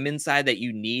on the women's side that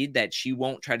you need, that she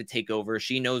won't try to take over.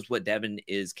 She knows what Devin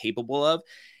is capable of.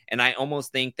 And I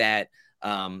almost think that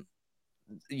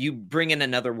you bring in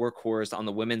another workhorse on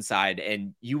the women's side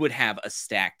and you would have a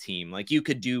stacked team. Like you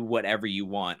could do whatever you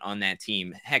want on that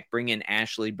team. Heck, bring in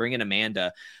Ashley, bring in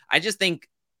Amanda. I just think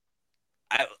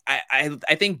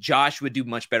I think Josh would do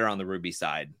much better on the Ruby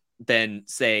side than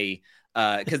say,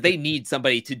 because they need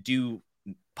somebody to do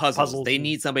puzzles. They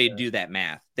need somebody to do that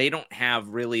math. They don't have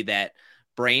really that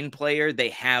brain player. They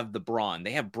have the brawn.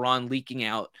 They have brawn leaking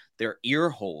out their ear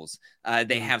holes.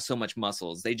 They have so much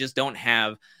muscles. They just don't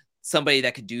have somebody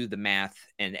that could do the math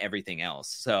and everything else.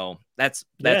 So that's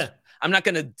I'm not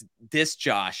going to diss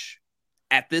Josh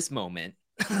at this moment,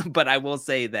 but I will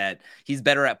say that he's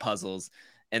better at puzzles,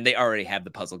 and they already have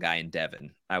the puzzle guy in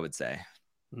Devin, I would say.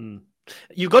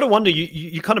 You've got to wonder,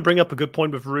 you kind of bring up a good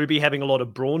point with Ruby having a lot of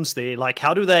brawns there. Like,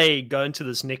 how do they go into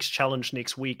this next challenge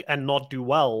next week and not do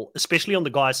well, especially on the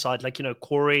guy's side? Like,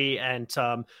 Corey and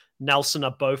Nelson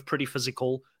are both pretty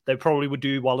physical. They probably would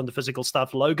do well in the physical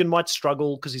stuff. Logan might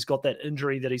struggle because he's got that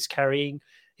injury that he's carrying.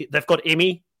 They've got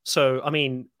Emmy. So, I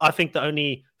mean, I think the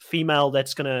only female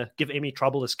that's going to give Emmy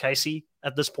trouble is Casey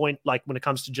at this point, like when it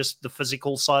comes to just the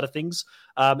physical side of things.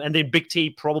 And then Big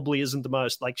T probably isn't the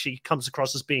most, like she comes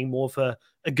across as being more of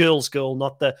a girl's girl,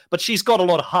 but she's got a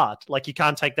lot of heart. Like you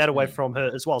can't take that away from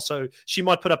her as well. So she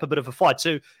might put up a bit of a fight.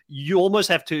 So you almost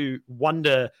have to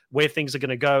wonder where things are going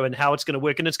to go and how it's going to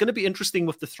work. And it's going to be interesting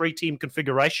with the 3-team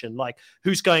configuration, like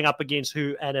who's going up against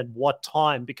who and at what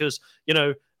time, because,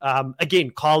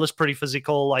 again, Kyle is pretty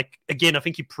physical. Like, again, I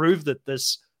think he proved that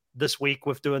this week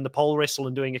with doing the pole wrestle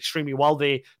and doing extremely well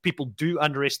there. People do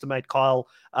underestimate Kyle.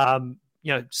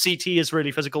 CT is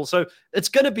really physical. So it's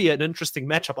going to be an interesting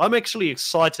matchup. I'm actually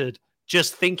excited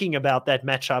just thinking about that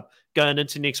matchup going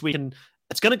into next week. And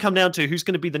it's going to come down to who's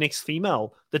going to be the next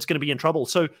female that's going to be in trouble.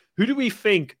 So who do we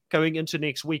think going into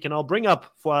next week? And I'll bring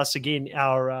up for us again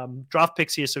our draft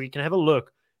picks here so we can have a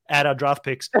look at our draft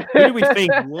picks. Who do we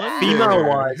think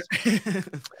female-wise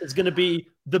is going to be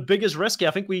the biggest risk?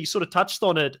 I think we sort of touched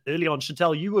on it early on.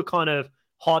 Chantel, you were kind of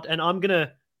hot, and I'm going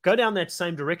to go down that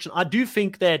same direction. I do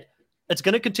think that it's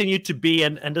going to continue to be,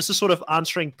 and this is sort of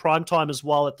answering prime time as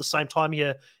well at the same time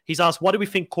here. He's asked, why do we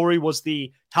think Corey was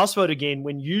the house vote again,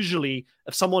 when usually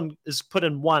if someone is put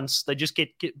in once, they just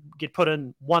get put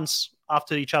in once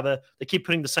after each other. They keep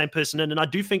putting the same person in. And I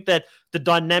do think that the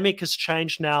dynamic has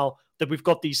changed now that we've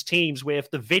got these teams where if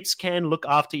the vets can look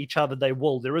after each other, they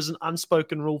will. There is an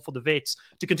unspoken rule for the vets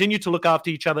to continue to look after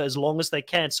each other as long as they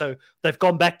can. So they've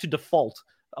gone back to default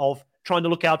of trying to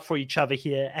look out for each other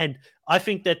here. And I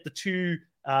think that the two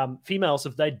females,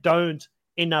 if they don't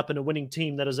end up in a winning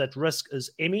team that is at risk, is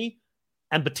Emmy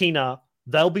and Bettina.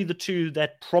 They'll be the two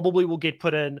that probably will get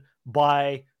put in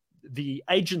by the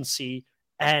agency.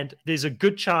 And there's a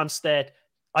good chance that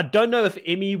I don't know if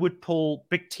Emmy would pull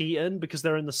Big T in because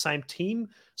they're in the same team.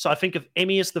 So I think if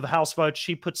Emmy is the house vote,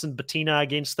 she puts in Bettina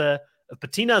against her. If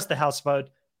Bettina is the house vote,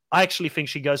 I actually think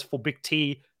she goes for Big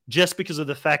T just because of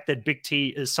the fact that Big T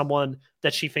is someone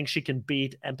that she thinks she can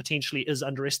beat and potentially is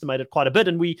underestimated quite a bit.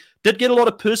 And we did get a lot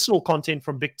of personal content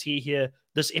from Big T here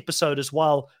this episode as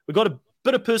well. We got a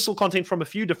bit of personal content from a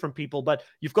few different people, but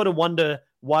you've got to wonder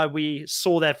why we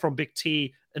saw that from Big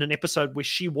T in an episode where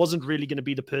she wasn't really going to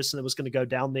be the person that was going to go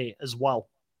down there as well.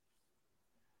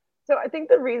 So I think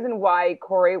the reason why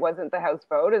Corey wasn't the house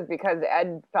vote is because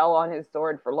Ed fell on his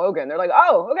sword for Logan. They're like,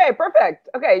 oh, okay, perfect.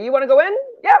 Okay, you want to go in?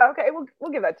 Yeah, okay,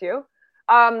 we'll give that to you.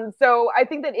 So I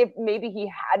think that if maybe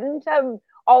he hadn't have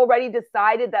already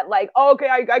decided that, like, oh, okay,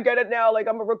 I get it now. Like,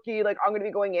 I'm a rookie. Like, I'm going to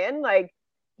be going in. Like,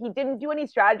 he didn't do any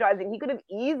strategizing. He could have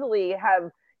easily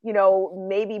have,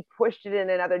 maybe pushed it in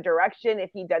another direction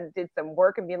if he did some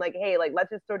work and being like, hey, like,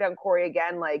 let's just throw down Corey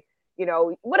again. Like,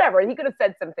 whatever. He could have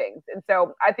said some things. And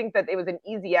so I think that it was an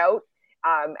easy out.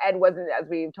 Ed wasn't, as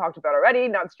we've talked about already,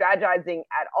 not strategizing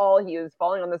at all. He was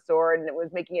falling on the sword, and it was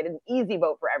making it an easy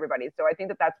vote for everybody. So I think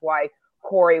that that's why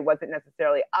Corey wasn't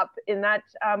necessarily up in that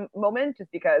moment,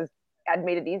 just because Ed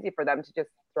made it easy for them to just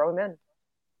throw him in.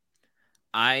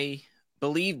 I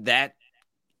believe that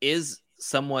is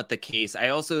somewhat the case. I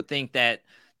also think that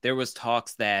there was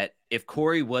talks that if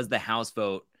Corey was the house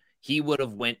vote, he would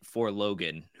have went for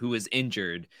Logan, who was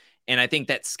injured. And I think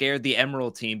that scared the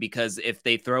Emerald team, because if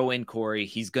they throw in Corey,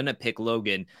 he's going to pick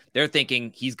Logan. They're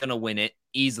thinking he's going to win it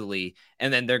easily,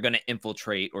 and then they're going to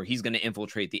infiltrate, or he's going to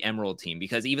infiltrate the Emerald team,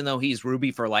 because even though he's Ruby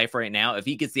for life right now, if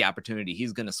he gets the opportunity,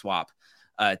 he's going to swap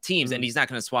teams, and he's not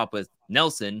going to swap with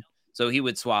Nelson. So he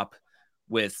would swap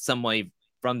with somebody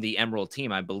from the Emerald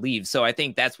team, I believe. So I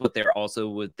think that's what they're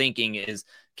also thinking, is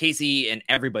Casey and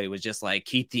everybody was just like,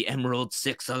 keep the Emerald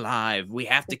Six alive. We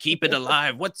have to keep it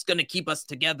alive. What's going to keep us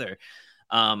together?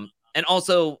 And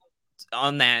also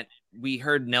on that, we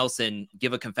heard Nelson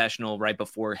give a confessional right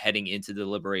before heading into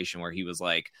deliberation where he was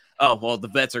like, oh, well, the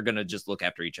vets are going to just look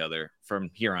after each other from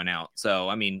here on out. So,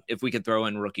 I mean, if we could throw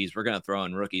in rookies, we're going to throw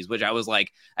in rookies, which I was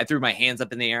like, I threw my hands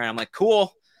up in the air and I'm like,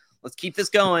 cool, let's keep this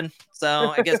going.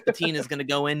 So I guess Bettina is going to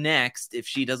go in next if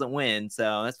she doesn't win.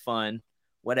 So that's fun.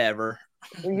 Whatever.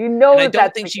 You know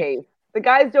that's the case. The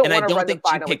guys don't want to run the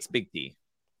final. And I don't think she picks Big T.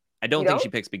 I don't think she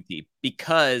picks Big T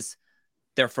because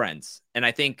they're friends. And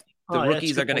I think the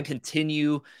rookies are going to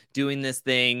continue doing this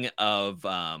thing of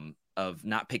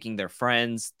not picking their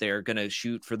friends. They're going to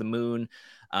shoot for the moon,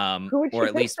 or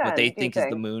at least what they think is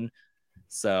the moon.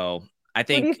 So I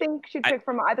think. Who do you think she'd pick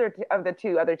from either of the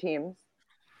two other teams?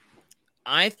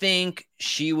 I think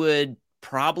she would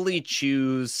probably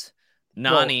choose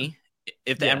Nany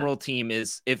if the Emerald team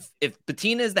is if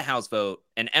Bettina is the house vote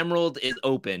and Emerald is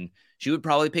open. She would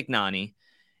probably pick Nany.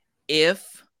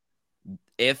 If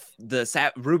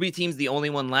the Ruby team's the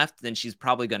only one left, then she's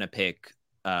probably gonna pick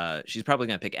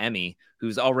Emmy,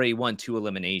 who's already won 2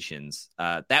 eliminations.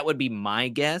 That would be my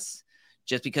guess,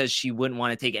 just because she wouldn't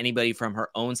want to take anybody from her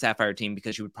own Sapphire team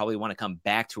because she would probably want to come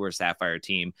back to her Sapphire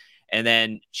team, and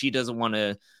then she doesn't want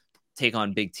to take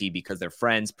on Big T because they're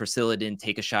friends. Priscilla didn't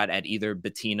take a shot at either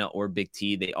Bettina or Big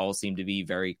T. They all seem to be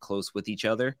very close with each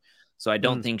other, so I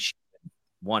don't think she would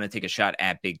want to take a shot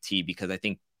at Big T because I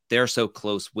think they're so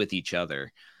close with each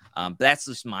other. But that's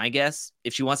just my guess.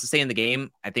 If she wants to stay in the game,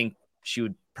 I think she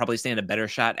would probably stand a better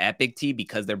shot at Big T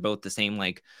because they're both the same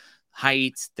like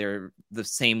height. They're the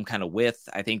same kind of width.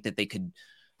 I think that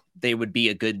they would be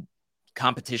a good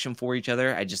competition for each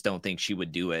other. I just don't think she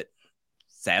would do it.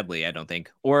 Sadly, I don't think.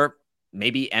 Or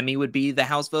maybe Emmy would be the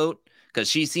house vote because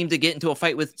she seemed to get into a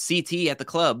fight with CT at the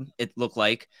club, it looked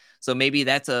like. So maybe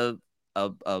that's a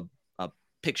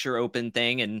picture open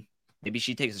thing, and maybe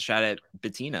she takes a shot at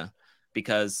Bettina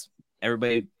because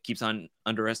everybody keeps on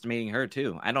underestimating her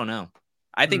too. I don't know.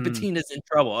 I think Bettina's in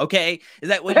trouble. Okay, is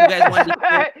that what you guys want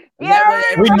to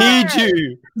do? We need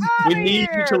you. We need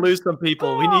you to lose some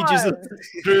people. We need you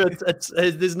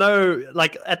to. There's no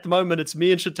at the moment. It's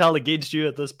me and Chantal against you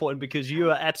at this point because you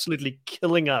are absolutely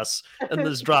killing us in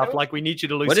this draft. Like we need you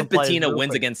to lose. What if Bettina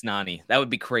wins against Nany? That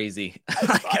would be crazy.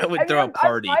 I would throw a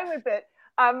party. I'm fine with it.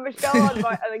 Michelle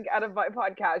out of my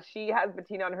podcast, she has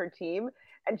Bettina on her team,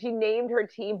 and she named her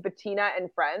team Bettina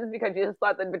and Friends because she just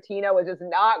thought that Bettina was just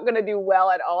not going to do well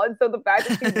at all. And so the fact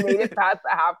that she's made it past the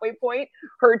halfway point,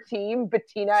 her team,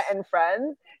 Bettina and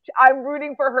Friends, I'm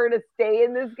rooting for her to stay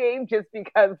in this game just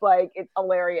because it's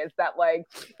hilarious that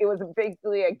it was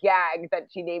basically a gag that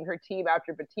she named her team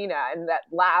after Bettina and that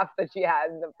laugh that she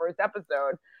had in the first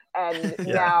episode. And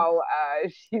now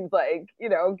she's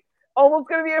almost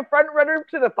going to be a front runner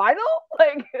to the final.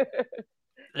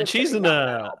 And she's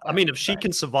if she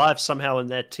can survive somehow in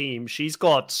that team, she's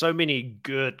got so many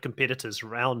good competitors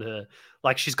around her.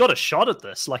 She's got a shot at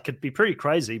this. It'd be pretty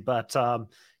crazy, but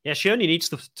she only needs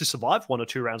to survive 1 or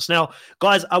 2 rounds. Now,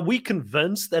 guys, are we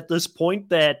convinced at this point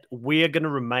that we're going to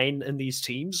remain in these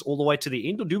teams all the way to the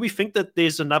end, or do we think that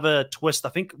there's another twist? I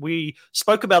think we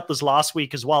spoke about this last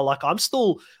week as well. I'm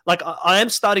still I am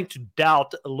starting to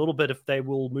doubt a little bit if they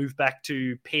will move back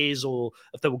to pairs or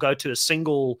if they will go to a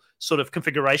single sort of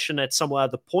configuration at some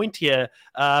other point here.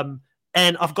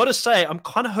 And I've got to say, I'm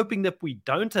kind of hoping that we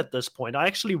don't at this point. I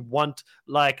actually want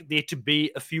there to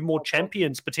be a few more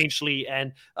champions potentially,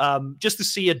 and just to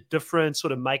see a different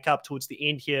sort of makeup towards the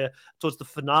end here, towards the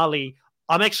finale.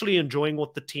 I'm actually enjoying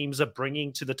what the teams are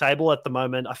bringing to the table at the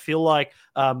moment. I feel like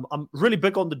I'm really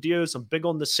big on the duos. I'm big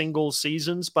on the single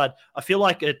seasons, but I feel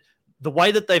like the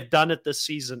way that they've done it this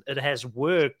season, it has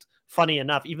worked. Funny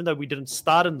enough, even though we didn't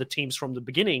start in the teams from the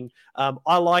beginning,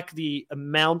 I like the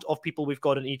amount of people we've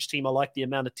got in each team. I like the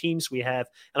amount of teams we have,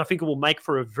 and I think it will make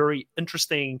for a very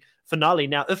interesting finale.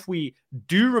 Now, if we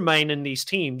do remain in these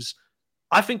teams,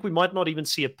 I think we might not even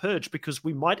see a purge because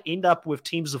we might end up with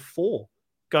teams of 4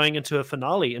 going into a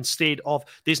finale instead of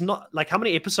there's not how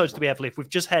many episodes do we have left? We've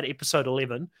just had episode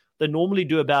 11. They normally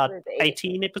do about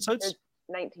 18 episodes. There's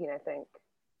 19, I think.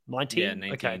 19? Yeah,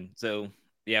 19. Okay. So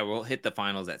yeah, we'll hit the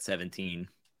finals at 17,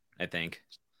 I think.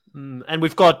 And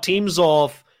we've got teams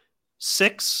of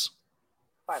 6,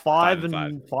 5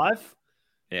 and 5.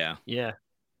 Yeah. Yeah.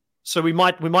 So we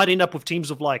might end up with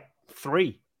teams of 3.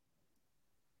 Is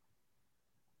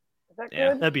that good?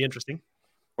 Yeah, that'd be interesting.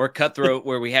 Or Cutthroat,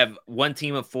 where we have one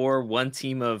team of 4, one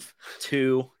team of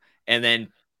 2, and then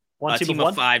One team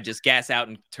of 5 just gas out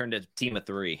and turn to a team of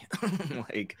 3.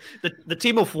 Like the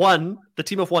team of one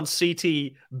CT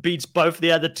beats both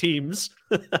the other teams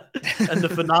and the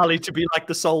finale to be like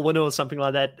the sole winner or something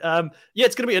like that. Yeah,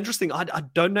 it's going to be interesting. I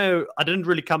don't know. I didn't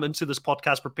really come into this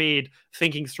podcast prepared,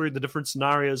 thinking through the different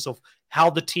scenarios of how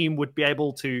the team would be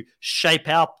able to shape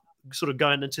out sort of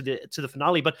going into the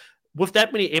finale. But with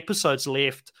that many episodes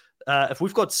left, if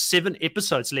we've got 7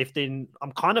 episodes left, then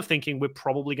I'm kind of thinking we're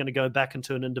probably going to go back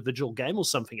into an individual game or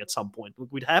something at some point.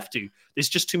 We'd have to. There's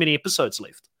just too many episodes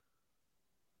left.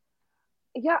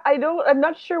 Yeah, I'm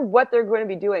not sure what they're going to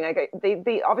be doing. Like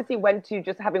they obviously went to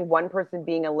just having one person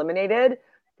being eliminated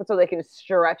so they can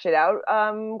stretch it out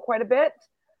quite a bit.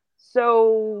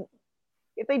 So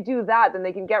if they do that, then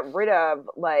they can get rid of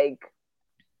like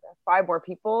 5 more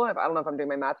people. I don't know if I'm doing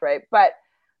my math right, but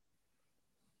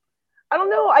I don't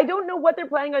know. I don't know what they're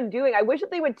planning on doing. I wish that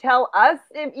they would tell us,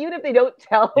 even if they don't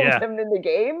tell them in the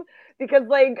game, because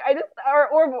like I just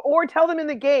or tell them in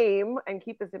the game and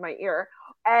keep this in my ear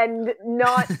and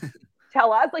not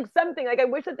tell us like something. Like I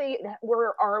wish that they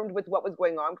were armed with what was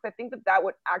going on, because I think that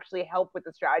would actually help with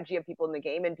the strategy of people in the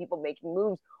game and people making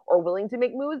moves or willing to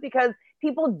make moves, because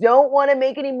people don't want to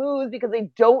make any moves because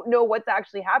they don't know what's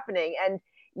actually happening. And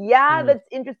that's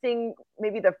interesting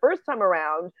maybe the first time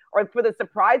around, or for the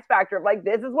surprise factor of like,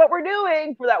 this is what we're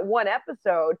doing for that one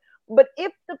episode. But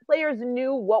if the players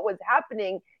knew what was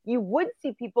happening, you would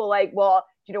see people like, well,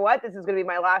 you know what? This is going to be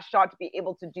my last shot to be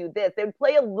able to do this. They would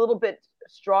play a little bit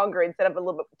stronger instead of a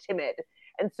little bit timid.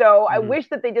 And so I wish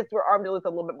that they just were armed with a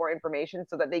little bit more information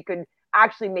so that they could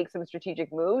actually make some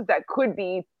strategic moves that could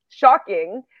be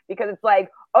shocking, because it's like,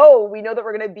 oh, we know that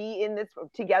we're going to be in this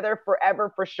together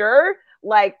forever for sure.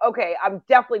 Like, okay, I'm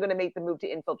definitely going to make the move to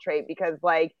infiltrate, because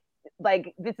like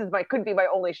this is could be my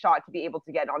only shot to be able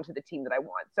to get onto the team that I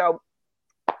want. So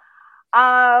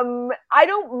I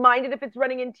don't mind it if it's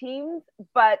running in teams,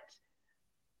 but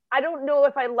I don't know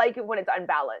if I like it when it's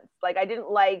unbalanced. Like I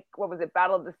didn't like, what was it,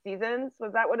 Battle of the Seasons?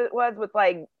 Was that what it was?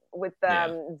 With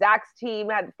Zach's team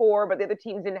had 4, but the other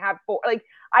teams didn't have 4. Like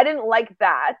I didn't like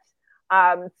that.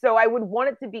 So I would want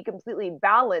it to be completely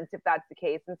balanced if that's the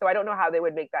case. And so I don't know how they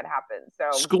would make that happen.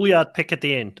 So schoolyard pick at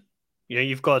the end. You know,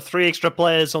 you've got 3 extra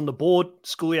players on the board.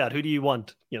 Schoolyard, who do you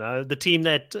want? You know, the team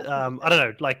that I don't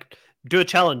know, like do a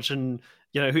challenge, and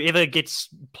you know, whoever gets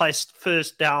placed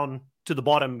first down to the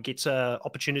bottom gets an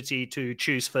opportunity to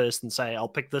choose first and say, I'll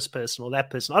pick this person or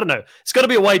that person. I don't know. It's got to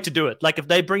be a way to do it. Like if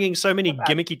they're bringing so many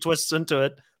gimmicky twists into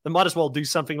it, they might as well do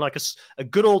something like a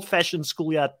good old-fashioned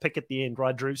schoolyard pick at the end,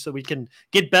 right, Drew? So we can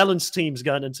get balanced teams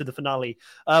going into the finale.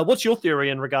 What's your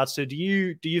theory in regards to, do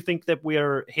you think that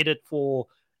we're headed for,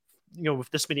 you know,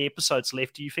 with this many episodes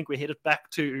left, do you think we're headed back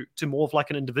to more of like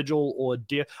an individual or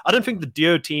Dio? I don't think the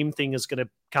Dio team thing is going to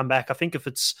come back. I think if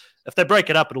they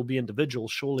break it up, it'll be individual,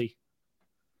 surely.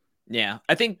 Yeah,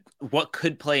 I think what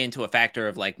could play into a factor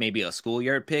of like maybe a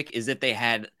schoolyard pick is if they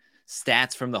had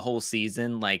stats from the whole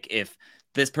season. Like if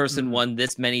this person won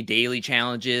this many daily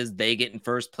challenges, they get in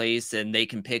first place and they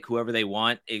can pick whoever they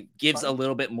want. It gives a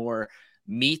little bit more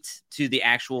meat to the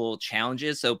actual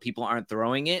challenges, so people aren't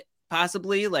throwing it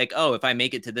possibly like, oh, if I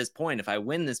make it to this point, if I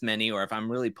win this many, or if I'm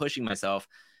really pushing myself,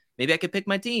 maybe I could pick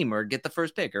my team or get the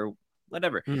first pick or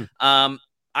whatever.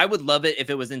 I would love it if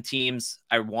it was in teams.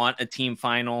 I want a team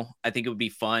final. I think it would be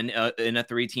fun in a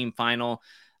 3-team final,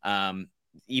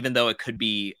 even though it could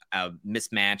be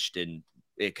mismatched and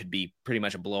it could be pretty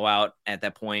much a blowout at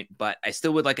that point. But I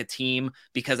still would like a team,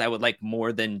 because I would like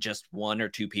more than just 1 or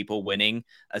 2 people winning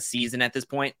a season at this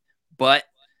point. But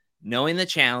knowing the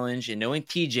challenge and knowing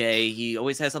TJ, he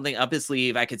always has something up his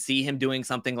sleeve. I could see him doing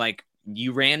something like,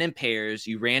 you ran in pairs,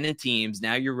 you ran in teams,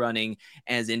 now you're running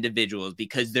as individuals,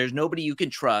 because there's nobody you can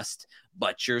trust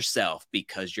but yourself,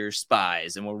 because you're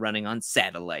spies and we're running on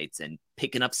satellites and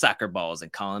picking up soccer balls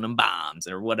and calling them bombs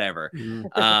or whatever.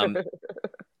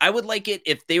 I would like it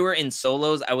if they were in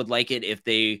solos. I would like it if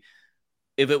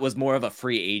it was more of a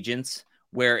free agents,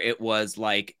 where it was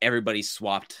like everybody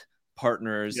swapped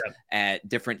partners at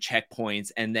different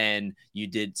checkpoints, and then you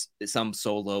did some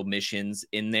solo missions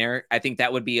in there. I think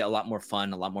that would be a lot more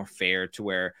fun, a lot more fair, to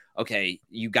where, okay,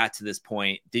 you got to this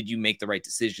point, did you make the right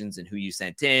decisions and who you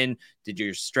sent in? Did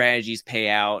your strategies pay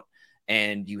out?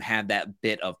 And you have that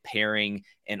bit of pairing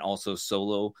and also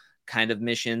solo kind of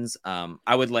missions.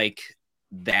 I would like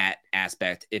that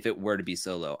aspect if it were to be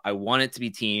solo. I want it to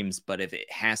be teams, but if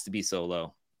it has to be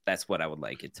solo, that's what I would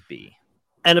like it to be.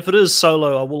 And if it is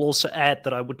solo, I will also add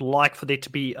that I would like for there to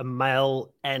be a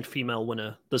male and female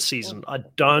winner this season. I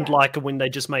don't like it when they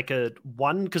just make it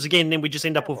one, because again, then we just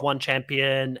end up with one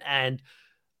champion, and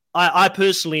I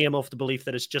personally am of the belief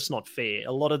that it's just not fair.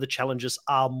 A lot of the challenges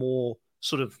are more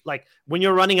sort of like when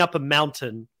you're running up a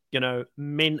mountain,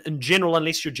 men in general,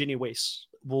 unless you're Jenny West,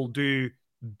 will do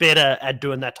better at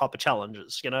doing that type of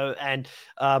challenges, and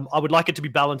I would like it to be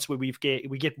balanced where we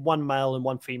get one male and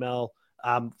one female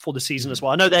for the season as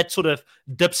well. I know that sort of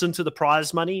dips into the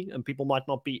prize money and people might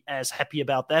not be as happy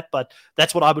about that, but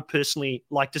that's what I would personally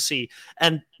like to see.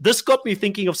 And this got me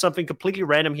thinking of something completely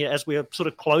random here as we're sort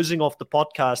of closing off the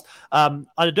podcast.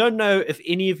 I don't know if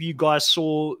any of you guys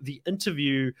saw the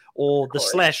interview or the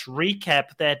 /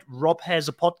 recap that Rob has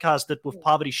a podcast that with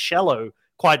Parvati Shallow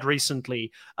quite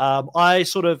recently. I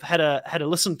sort of had a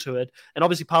listen to it, and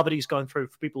obviously Parvati's going through,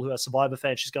 for people who are Survivor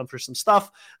fans, she's going through some stuff.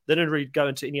 They didn't really go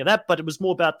into any of that, but it was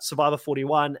more about Survivor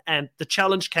 41, and the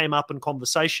challenge came up in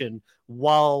conversation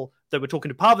while they were talking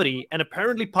to Parvati, and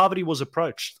apparently Parvati was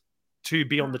approached to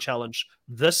be on the challenge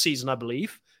this season, I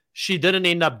believe. She didn't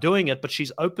end up doing it, but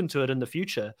she's open to it in the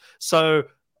future. So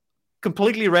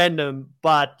completely random,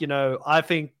 but I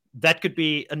think that could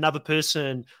be another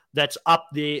person that's up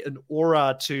there in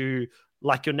aura to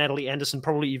like your Natalie Anderson,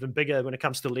 probably even bigger when it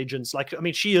comes to legends. Like, I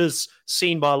mean, she is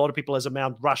seen by a lot of people as a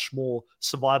Mount Rushmore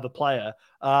Survivor player.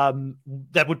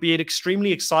 That would be an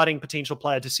extremely exciting potential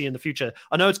player to see in the future.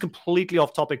 I know it's completely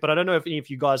off topic, but I don't know if any of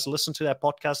you guys listened to that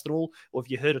podcast at all, or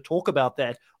if you heard her talk about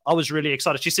that. I was really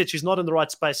excited. She said she's not in the right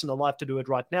space in her life to do it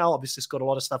right now. Obviously, she's got a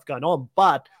lot of stuff going on,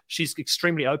 but she's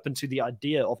extremely open to the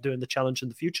idea of doing the challenge in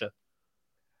the future.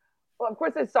 Well, of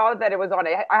course, I saw that it was on.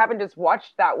 I haven't just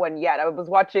watched that one yet. I was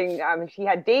watching, she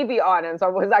had Davey on, and so I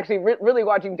was actually really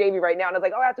watching Davey right now. And I was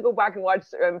like, I have to go back and watch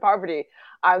Parvati.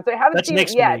 So I haven't seen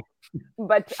it yet.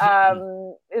 But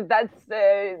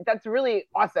that's really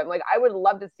awesome. Like, I would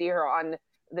love to see her on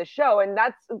the show. And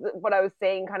that's what I was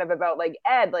saying kind of about like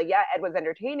Ed. Like, yeah, Ed was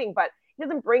entertaining, but he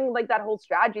doesn't bring like that whole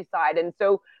strategy side. And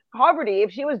so Parvati,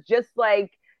 if she was just like,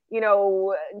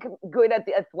 good at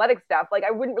the athletic stuff, like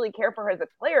I wouldn't really care for her as a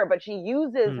player, but she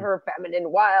uses her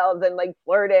feminine wiles and like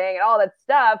flirting and all that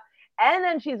stuff. And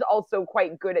then she's also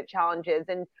quite good at challenges.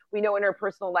 And we know in her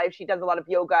personal life, she does a lot of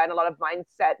yoga and a lot of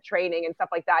mindset training and stuff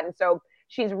like that. And so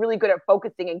she's really good at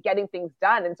focusing and getting things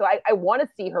done. And so I want to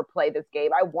see her play this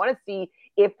game. I want to see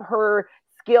if her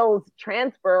skills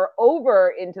transfer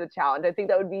over into the challenge. I think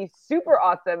that would be super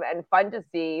awesome and fun to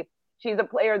see. She's a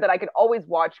player that I could always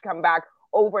watch come back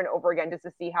over and over again just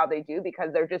to see how they do,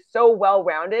 because they're just so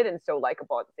well-rounded and so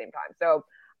likable at the same time. So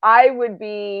I would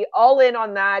be all in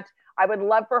on that. I would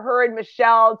love for her and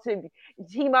Michelle to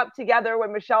team up together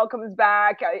when Michelle comes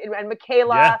back, and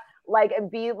Michaela,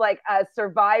 and be like a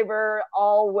Survivor,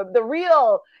 all with the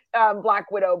real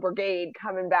Black Widow brigade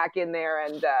coming back in there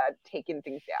and taking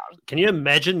things down. Can you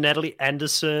imagine Natalie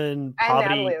Anderson,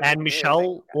 Parvati, and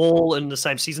Michelle all in the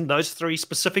same season? Those three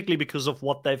specifically because of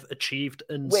what they've achieved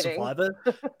in Survivor.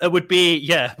 It would be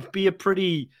a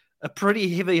pretty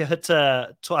heavy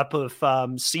hitter type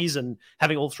of season,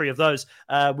 having all three of those.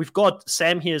 We've got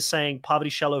Sam here saying Parvati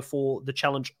Shallow for the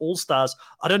Challenge All-Stars.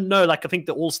 I don't know, I think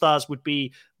the All-Stars would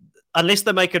be, unless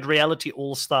they make it Reality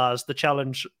All-Stars, the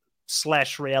Challenge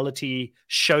 / Reality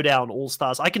Showdown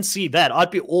All-Stars. I can see that.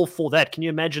 I'd be all for that. Can you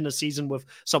imagine a season with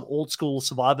some old school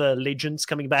Survivor legends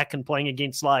coming back and playing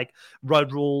against like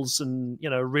Road Rules and,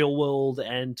 Real World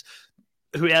and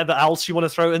whoever else you want to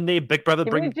throw in there? Big Brother,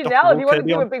 bring Janelle. If you want to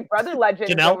do a Big Brother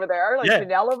legend over there,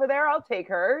 Janelle over there, I'll take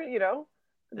her, Yeah,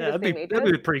 that'd be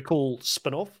a pretty cool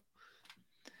spinoff.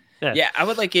 Yeah, I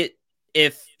would like it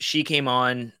if she came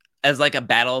on as like a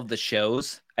battle of the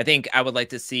shows. I think I would like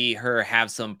to see her have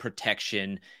some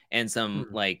protection and some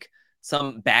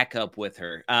some backup with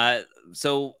her.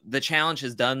 So the challenge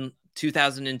has done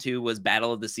 2002 was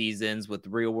Battle of the Seasons with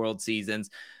Real World seasons.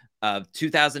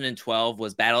 2012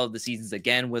 was Battle of the Seasons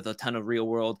again with a ton of Real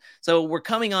World. So we're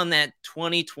coming on that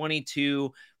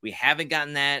 2022. We haven't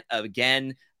gotten that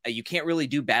again. You can't really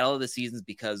do Battle of the Seasons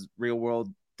because Real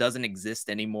World doesn't exist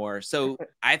anymore. So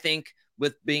I think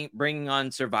with bringing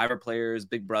on Survivor players,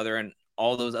 Big Brother, and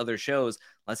all those other shows,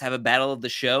 let's have a battle of the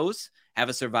shows, have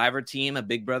a Survivor team, a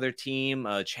Big Brother team,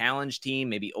 a challenge team,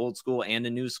 maybe old school and a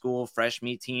new school, fresh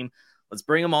meat team. Let's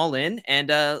bring them all in.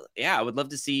 And I would love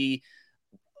to see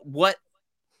what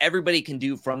everybody can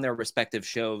do from their respective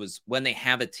shows when they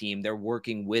have a team. They're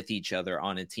working with each other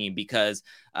on a team, because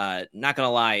not going to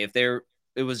lie, if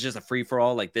it was just a free for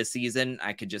all like this season,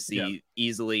 I could just see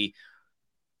easily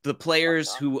the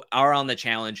players who are on the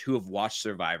challenge who have watched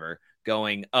Survivor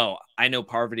going, oh, I know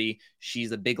Parvati.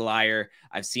 She's a big liar.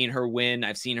 I've seen her win.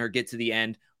 I've seen her get to the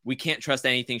end. We can't trust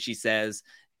anything she says.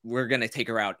 We're going to take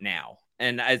her out now.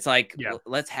 And it's like,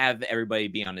 let's have everybody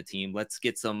be on a team. Let's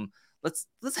get some let's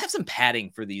have some padding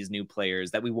for these new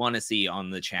players that we want to see on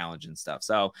the challenge and stuff.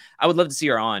 So I would love to see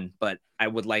her on, but I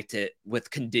would like to with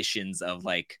conditions of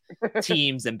like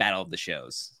teams and battle of the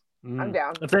shows. I'm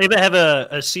down. If they ever have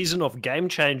a season of game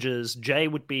changers, Jay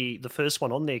would be the first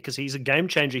one on there because he's a game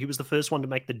changer. He was the first one to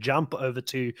make the jump over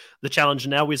to the challenge. And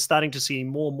now we're starting to see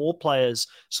more and more players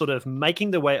sort of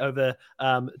making their way over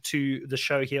to the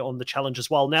show here on the challenge as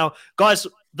well. Now, guys,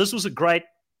 this was a great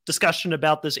discussion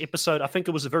about this episode. I think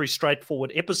it was a very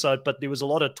straightforward episode, but there was a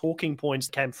lot of talking points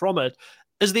that came from it.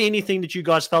 Is there anything that you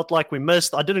guys felt like we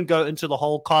missed? I didn't go into the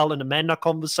whole Kyle and Amanda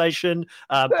conversation.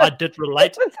 I did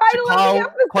relate to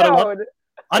Kyle quite a lot.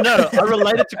 I know. I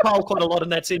related to Kyle quite a lot in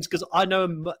that sense because I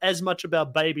know as much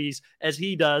about babies as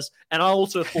he does. And I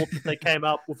also thought that they came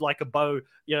up with like a bow,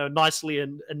 nicely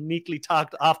and neatly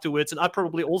tucked afterwards. And I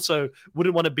probably also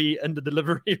wouldn't want to be in the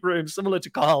delivery room, similar to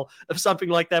Kyle, if something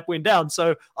like that went down.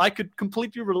 So I could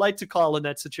completely relate to Kyle in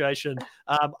that situation.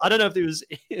 I don't know if there was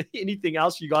anything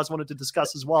else you guys wanted to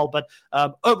discuss as well. But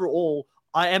overall,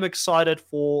 I am excited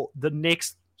for the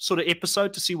next sort of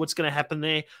episode to see what's going to happen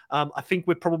there. I think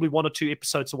we're probably 1 or 2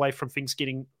 episodes away from things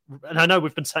getting, and I know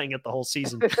we've been saying it the whole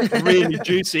season, really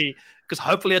juicy, because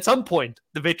hopefully at some point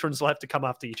the veterans will have to come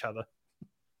after each other.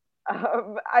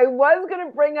 I was going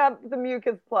to bring up the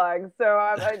mucus plug, so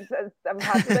I'm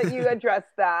happy that you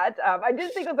addressed that. I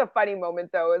did think it was a funny moment,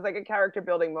 though. It was like a character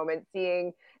building moment,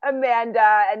 seeing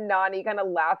Amanda and Nany kind of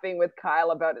laughing with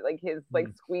Kyle about like his like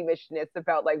squeamishness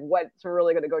about like what's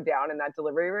really going to go down in that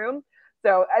delivery room.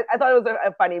 So I thought it was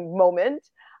a funny moment.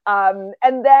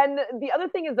 And then the other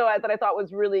thing is, though, that I thought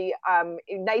was really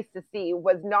nice to see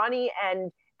was Nany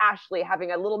and Ashley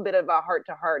having a little bit of a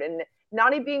heart-to-heart, and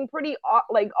Nany being pretty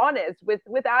honest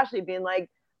with Ashley, being like,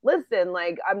 "Listen,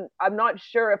 like I'm not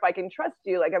sure if I can trust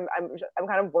you. Like I'm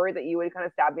kind of worried that you would kind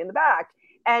of stab me in the back."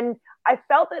 And I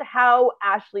felt that how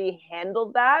Ashley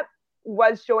handled that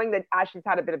was showing that Ashley's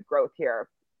had a bit of growth here,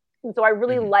 and so I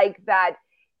really like that.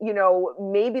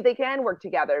 Maybe they can work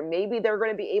together. Maybe they're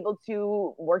going to be able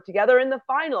to work together in the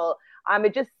final.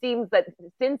 It just seems that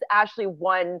since Ashley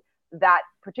won that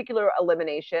particular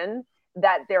elimination,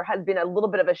 that there has been a little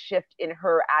bit of a shift in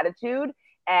her attitude.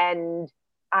 And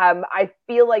I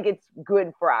feel like it's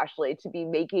good for Ashley to be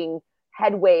making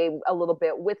headway a little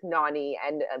bit with Nany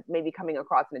and maybe coming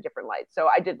across in a different light. So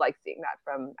I did like seeing that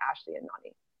from Ashley and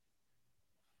Nany.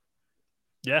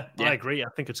 Yeah, I agree. I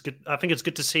think it's good. I think it's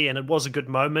good to see, and it was a good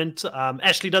moment.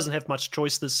 Ashley doesn't have much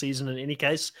choice this season in any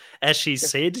case. As she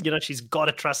said, she's got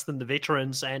to trust in the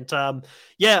veterans. And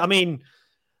I mean,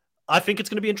 I think it's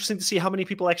going to be interesting to see how many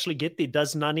people actually get there.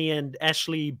 Does Nany and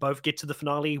Ashley both get to the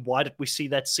finale? Why did we see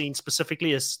that scene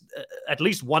specifically? As at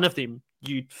least one of them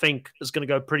you'd think is going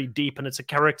to go pretty deep, and it's a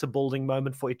character building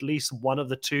moment for at least one of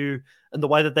the two, and the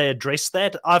way that they address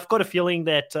that. I've got a feeling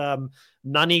that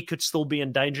Nany could still be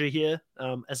in danger here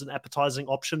as an appetizing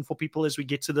option for people as we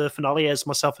get to the finale, as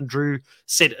myself and Drew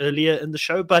said earlier in the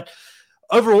show. But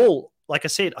overall, like I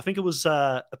said, I think it was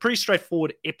a pretty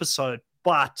straightforward episode,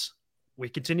 but we're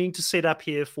continuing to set up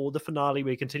here for the finale.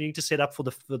 We're continuing to set up for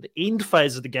the end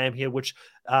phase of the game here, which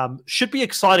should be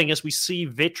exciting as we see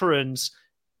veterans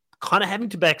kind of having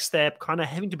to backstab, kind of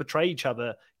having to betray each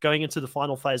other going into the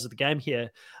final phase of the game here.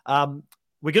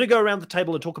 We're going to go around the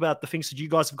table and talk about the things that you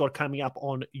guys have got coming up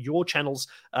on your channels.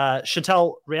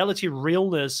 Chantal, Reality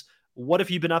Realness, what have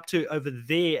you been up to over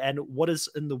there, and what is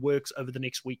in the works over the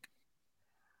next week?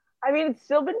 I mean, it's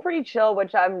still been pretty chill,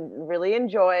 which I'm really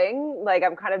enjoying. Like,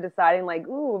 I'm kind of deciding, like,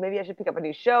 ooh, maybe I should pick up a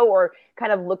new show, or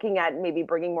kind of looking at maybe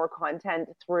bringing more content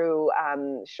through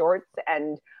shorts.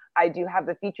 And I do have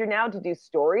the feature now to do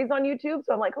stories on YouTube.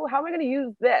 So I'm like, oh, how am I going to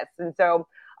use this? And so,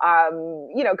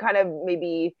 kind of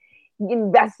maybe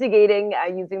investigating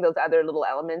using those other little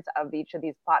elements of each of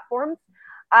these platforms.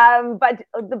 But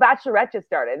The Bachelorette just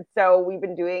started. So we've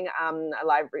been doing a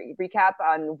live recap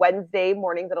on Wednesday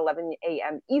mornings at 11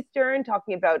 a.m. Eastern,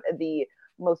 talking about the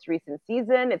most recent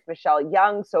season. It's Michelle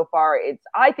Young. So far,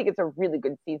 I think it's a really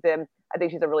good season. I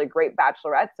think she's a really great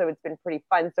Bachelorette. So it's been pretty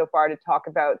fun so far to talk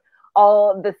about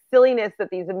all the silliness that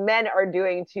these men are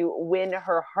doing to win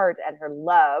her heart and her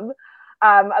love.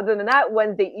 Other than that,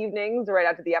 Wednesday evenings, right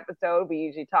after the episode, we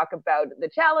usually talk about the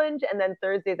challenge. And then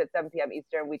Thursdays at 7 p.m.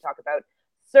 Eastern, we talk about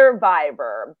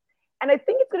Survivor. And I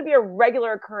think it's going to be a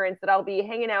regular occurrence that I'll be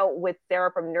hanging out with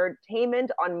Sarah from Nerdtainment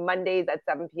on Mondays at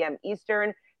 7 p.m.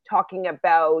 Eastern, talking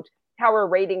about how we're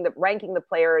ranking the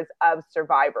players of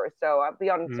Survivor. So I'll be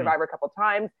on Survivor a couple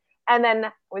times, and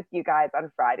then with you guys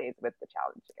on Fridays with the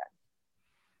challenge again.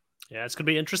 Yeah, it's going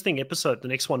to be an interesting episode, the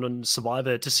next one on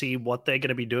Survivor, to see what they're going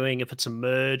to be doing, if it's a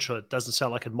merge, or it doesn't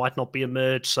sound like it might not be a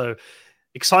merge. So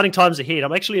exciting times ahead.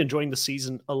 I'm actually enjoying the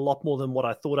season a lot more than what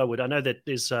I thought I would. I know that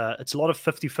there's it's a lot of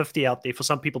 50-50 out there for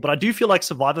some people, but I do feel like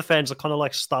Survivor fans are kind of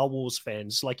like Star Wars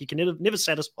fans. Like you can never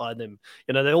satisfy them.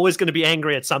 You know, they're always going to be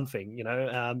angry at something, you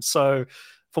know. So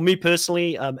for me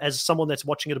personally, as someone that's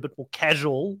watching it a bit more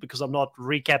casual, because I'm not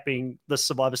recapping this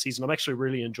Survivor season, I'm actually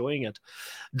really enjoying it.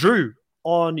 Drew,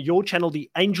 on your channel,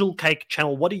 the Angel Cake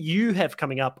channel, what do you have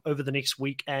coming up over the next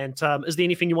week? And is there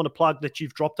anything you want to plug that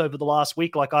you've dropped over the last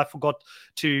week? Like I forgot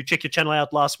to check your channel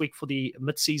out last week for the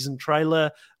mid-season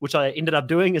trailer, which I ended up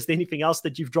doing. Is there anything else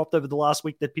that you've dropped over the last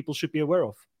week that people should be aware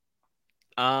of?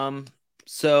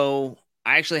 So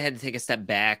I actually had to take a step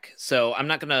back. So I'm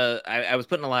not gonna. I was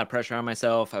putting a lot of pressure on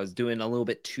myself. I was doing a little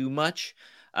bit too much,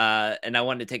 and I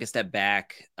wanted to take a step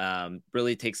back.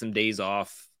 Really take some days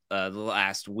off the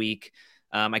last week.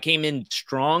 I came in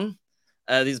strong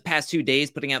these past 2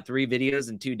 days, putting out 3 videos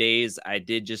in 2 days. I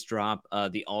did just drop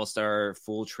the All-Star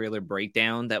full trailer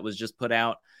breakdown that was just put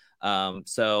out.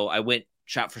 So I went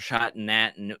shot for shot in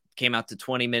that, and it came out to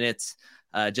 20 minutes,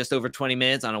 just over 20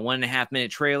 minutes on a 1.5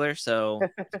 minute trailer. So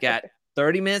got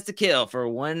 30 minutes to kill for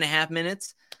 1.5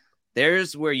 minutes.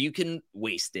 There's where you can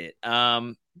waste it.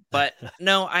 But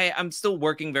no, I'm still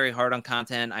working very hard on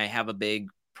content. I have a big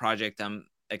project I'm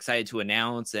excited to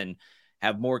announce and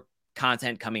have more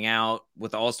content coming out.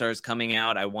 With All-Stars coming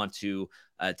out, I want to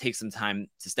take some time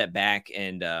to step back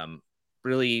and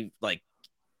really like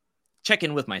check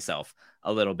in with myself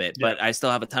a little bit. Yeah. But I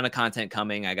still have a ton of content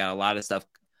coming. I got a lot of stuff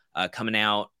coming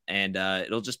out, and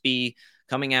it'll just be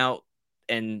coming out,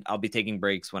 and I'll be taking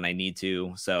breaks when I need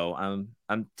to. So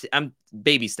I'm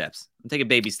baby steps. I'm taking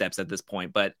baby steps at this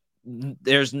point, but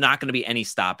there's not going to be any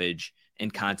stoppage in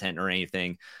content or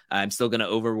anything. I'm still going to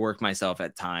overwork myself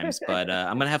at times, but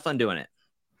I'm going to have fun doing it.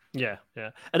 Yeah.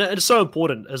 And it's so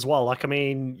important as well. Like, I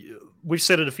mean, we've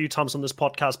said it a few times on this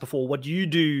podcast before. What you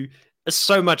do is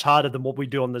so much harder than what we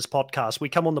do on this podcast. We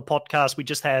come on the podcast, we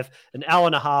just have an hour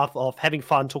and a half of having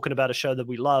fun, talking about a show that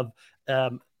we love.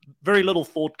 Very little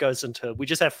thought goes into it. We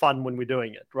just have fun when we're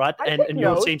doing it, right? And in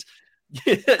your sense,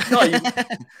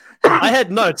 I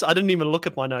had notes. I didn't even look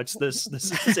at my notes this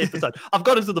episode. I've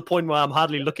gotten to the point where I'm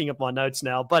hardly looking at my notes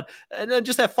now, but and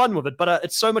just have fun with it. But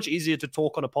it's so much easier to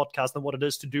talk on a podcast than what it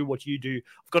is to do what you do.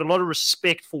 I've got a lot of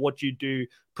respect for what you do,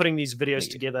 putting these videos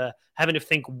together, having to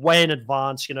think way in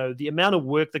advance, you know, the amount of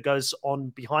work that goes on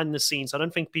behind the scenes. I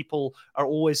don't think people are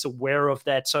always aware of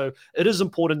that. So it is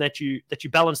important that you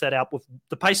balance that out with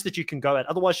the pace that you can go at.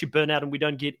 Otherwise you burn out and we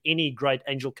don't get any great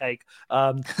Angel Cake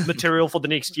material for the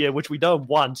next year, which we don't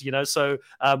want, you know. So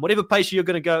whatever pace you're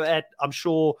going to go at, I'm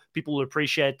sure people will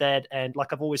appreciate that. And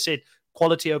like I've always said,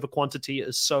 quality over quantity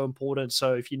is so important.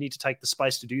 So if you need to take the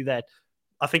space to do that,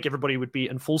 I think everybody would be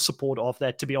in full support of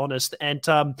that, to be honest. And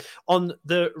on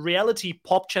the Reality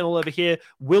Pop channel over here,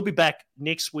 we'll be back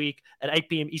next week at 8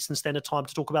 p.m. Eastern Standard Time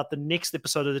to talk about the next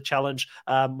episode of the challenge.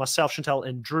 Myself, Chantel,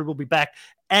 and Drew will be back.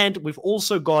 And we've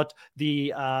also got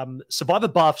the Survivor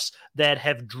buffs that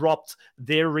have dropped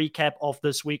their recap of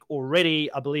this week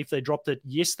already. I believe they dropped it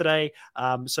yesterday.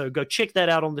 So go check that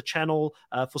out on the channel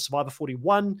for Survivor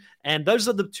 41. And those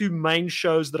are the 2 main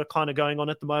shows that are kind of going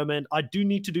on at the moment. I do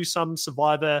need to do some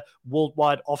Survivor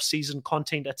worldwide off-season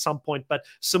content at some point. But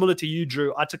similar to you,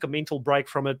 Drew, I took a mental break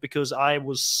from it because I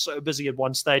was so busy at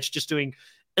one stage just doing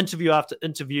interview after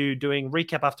interview, doing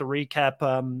recap after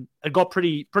recap. It got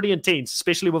pretty intense,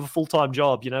 especially with a full-time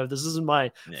job. You know, this isn't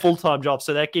my full-time job,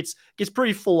 so that gets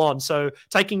pretty full on. So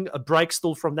taking a break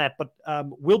still from that, but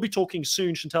we'll be talking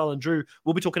soon, Chantel and Drew.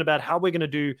 We'll be talking about how we're going to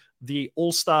do the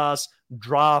All-Stars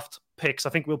draft picks. I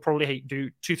think we'll probably do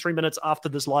 2-3 minutes after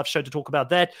this live show to talk about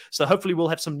that. So hopefully we'll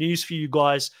have some news for you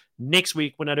guys next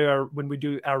week when we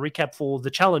do our recap for the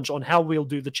challenge on how we'll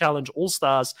do the challenge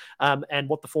All-Stars and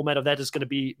what the format of that is going to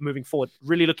be moving forward.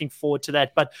 Really looking forward to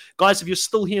that. But guys, if you're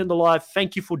still here in the live,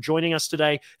 thank you for joining us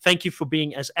today. Thank you for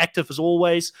being as active as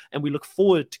always. And we look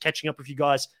forward to catching up with you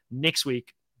guys next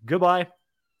week. Goodbye.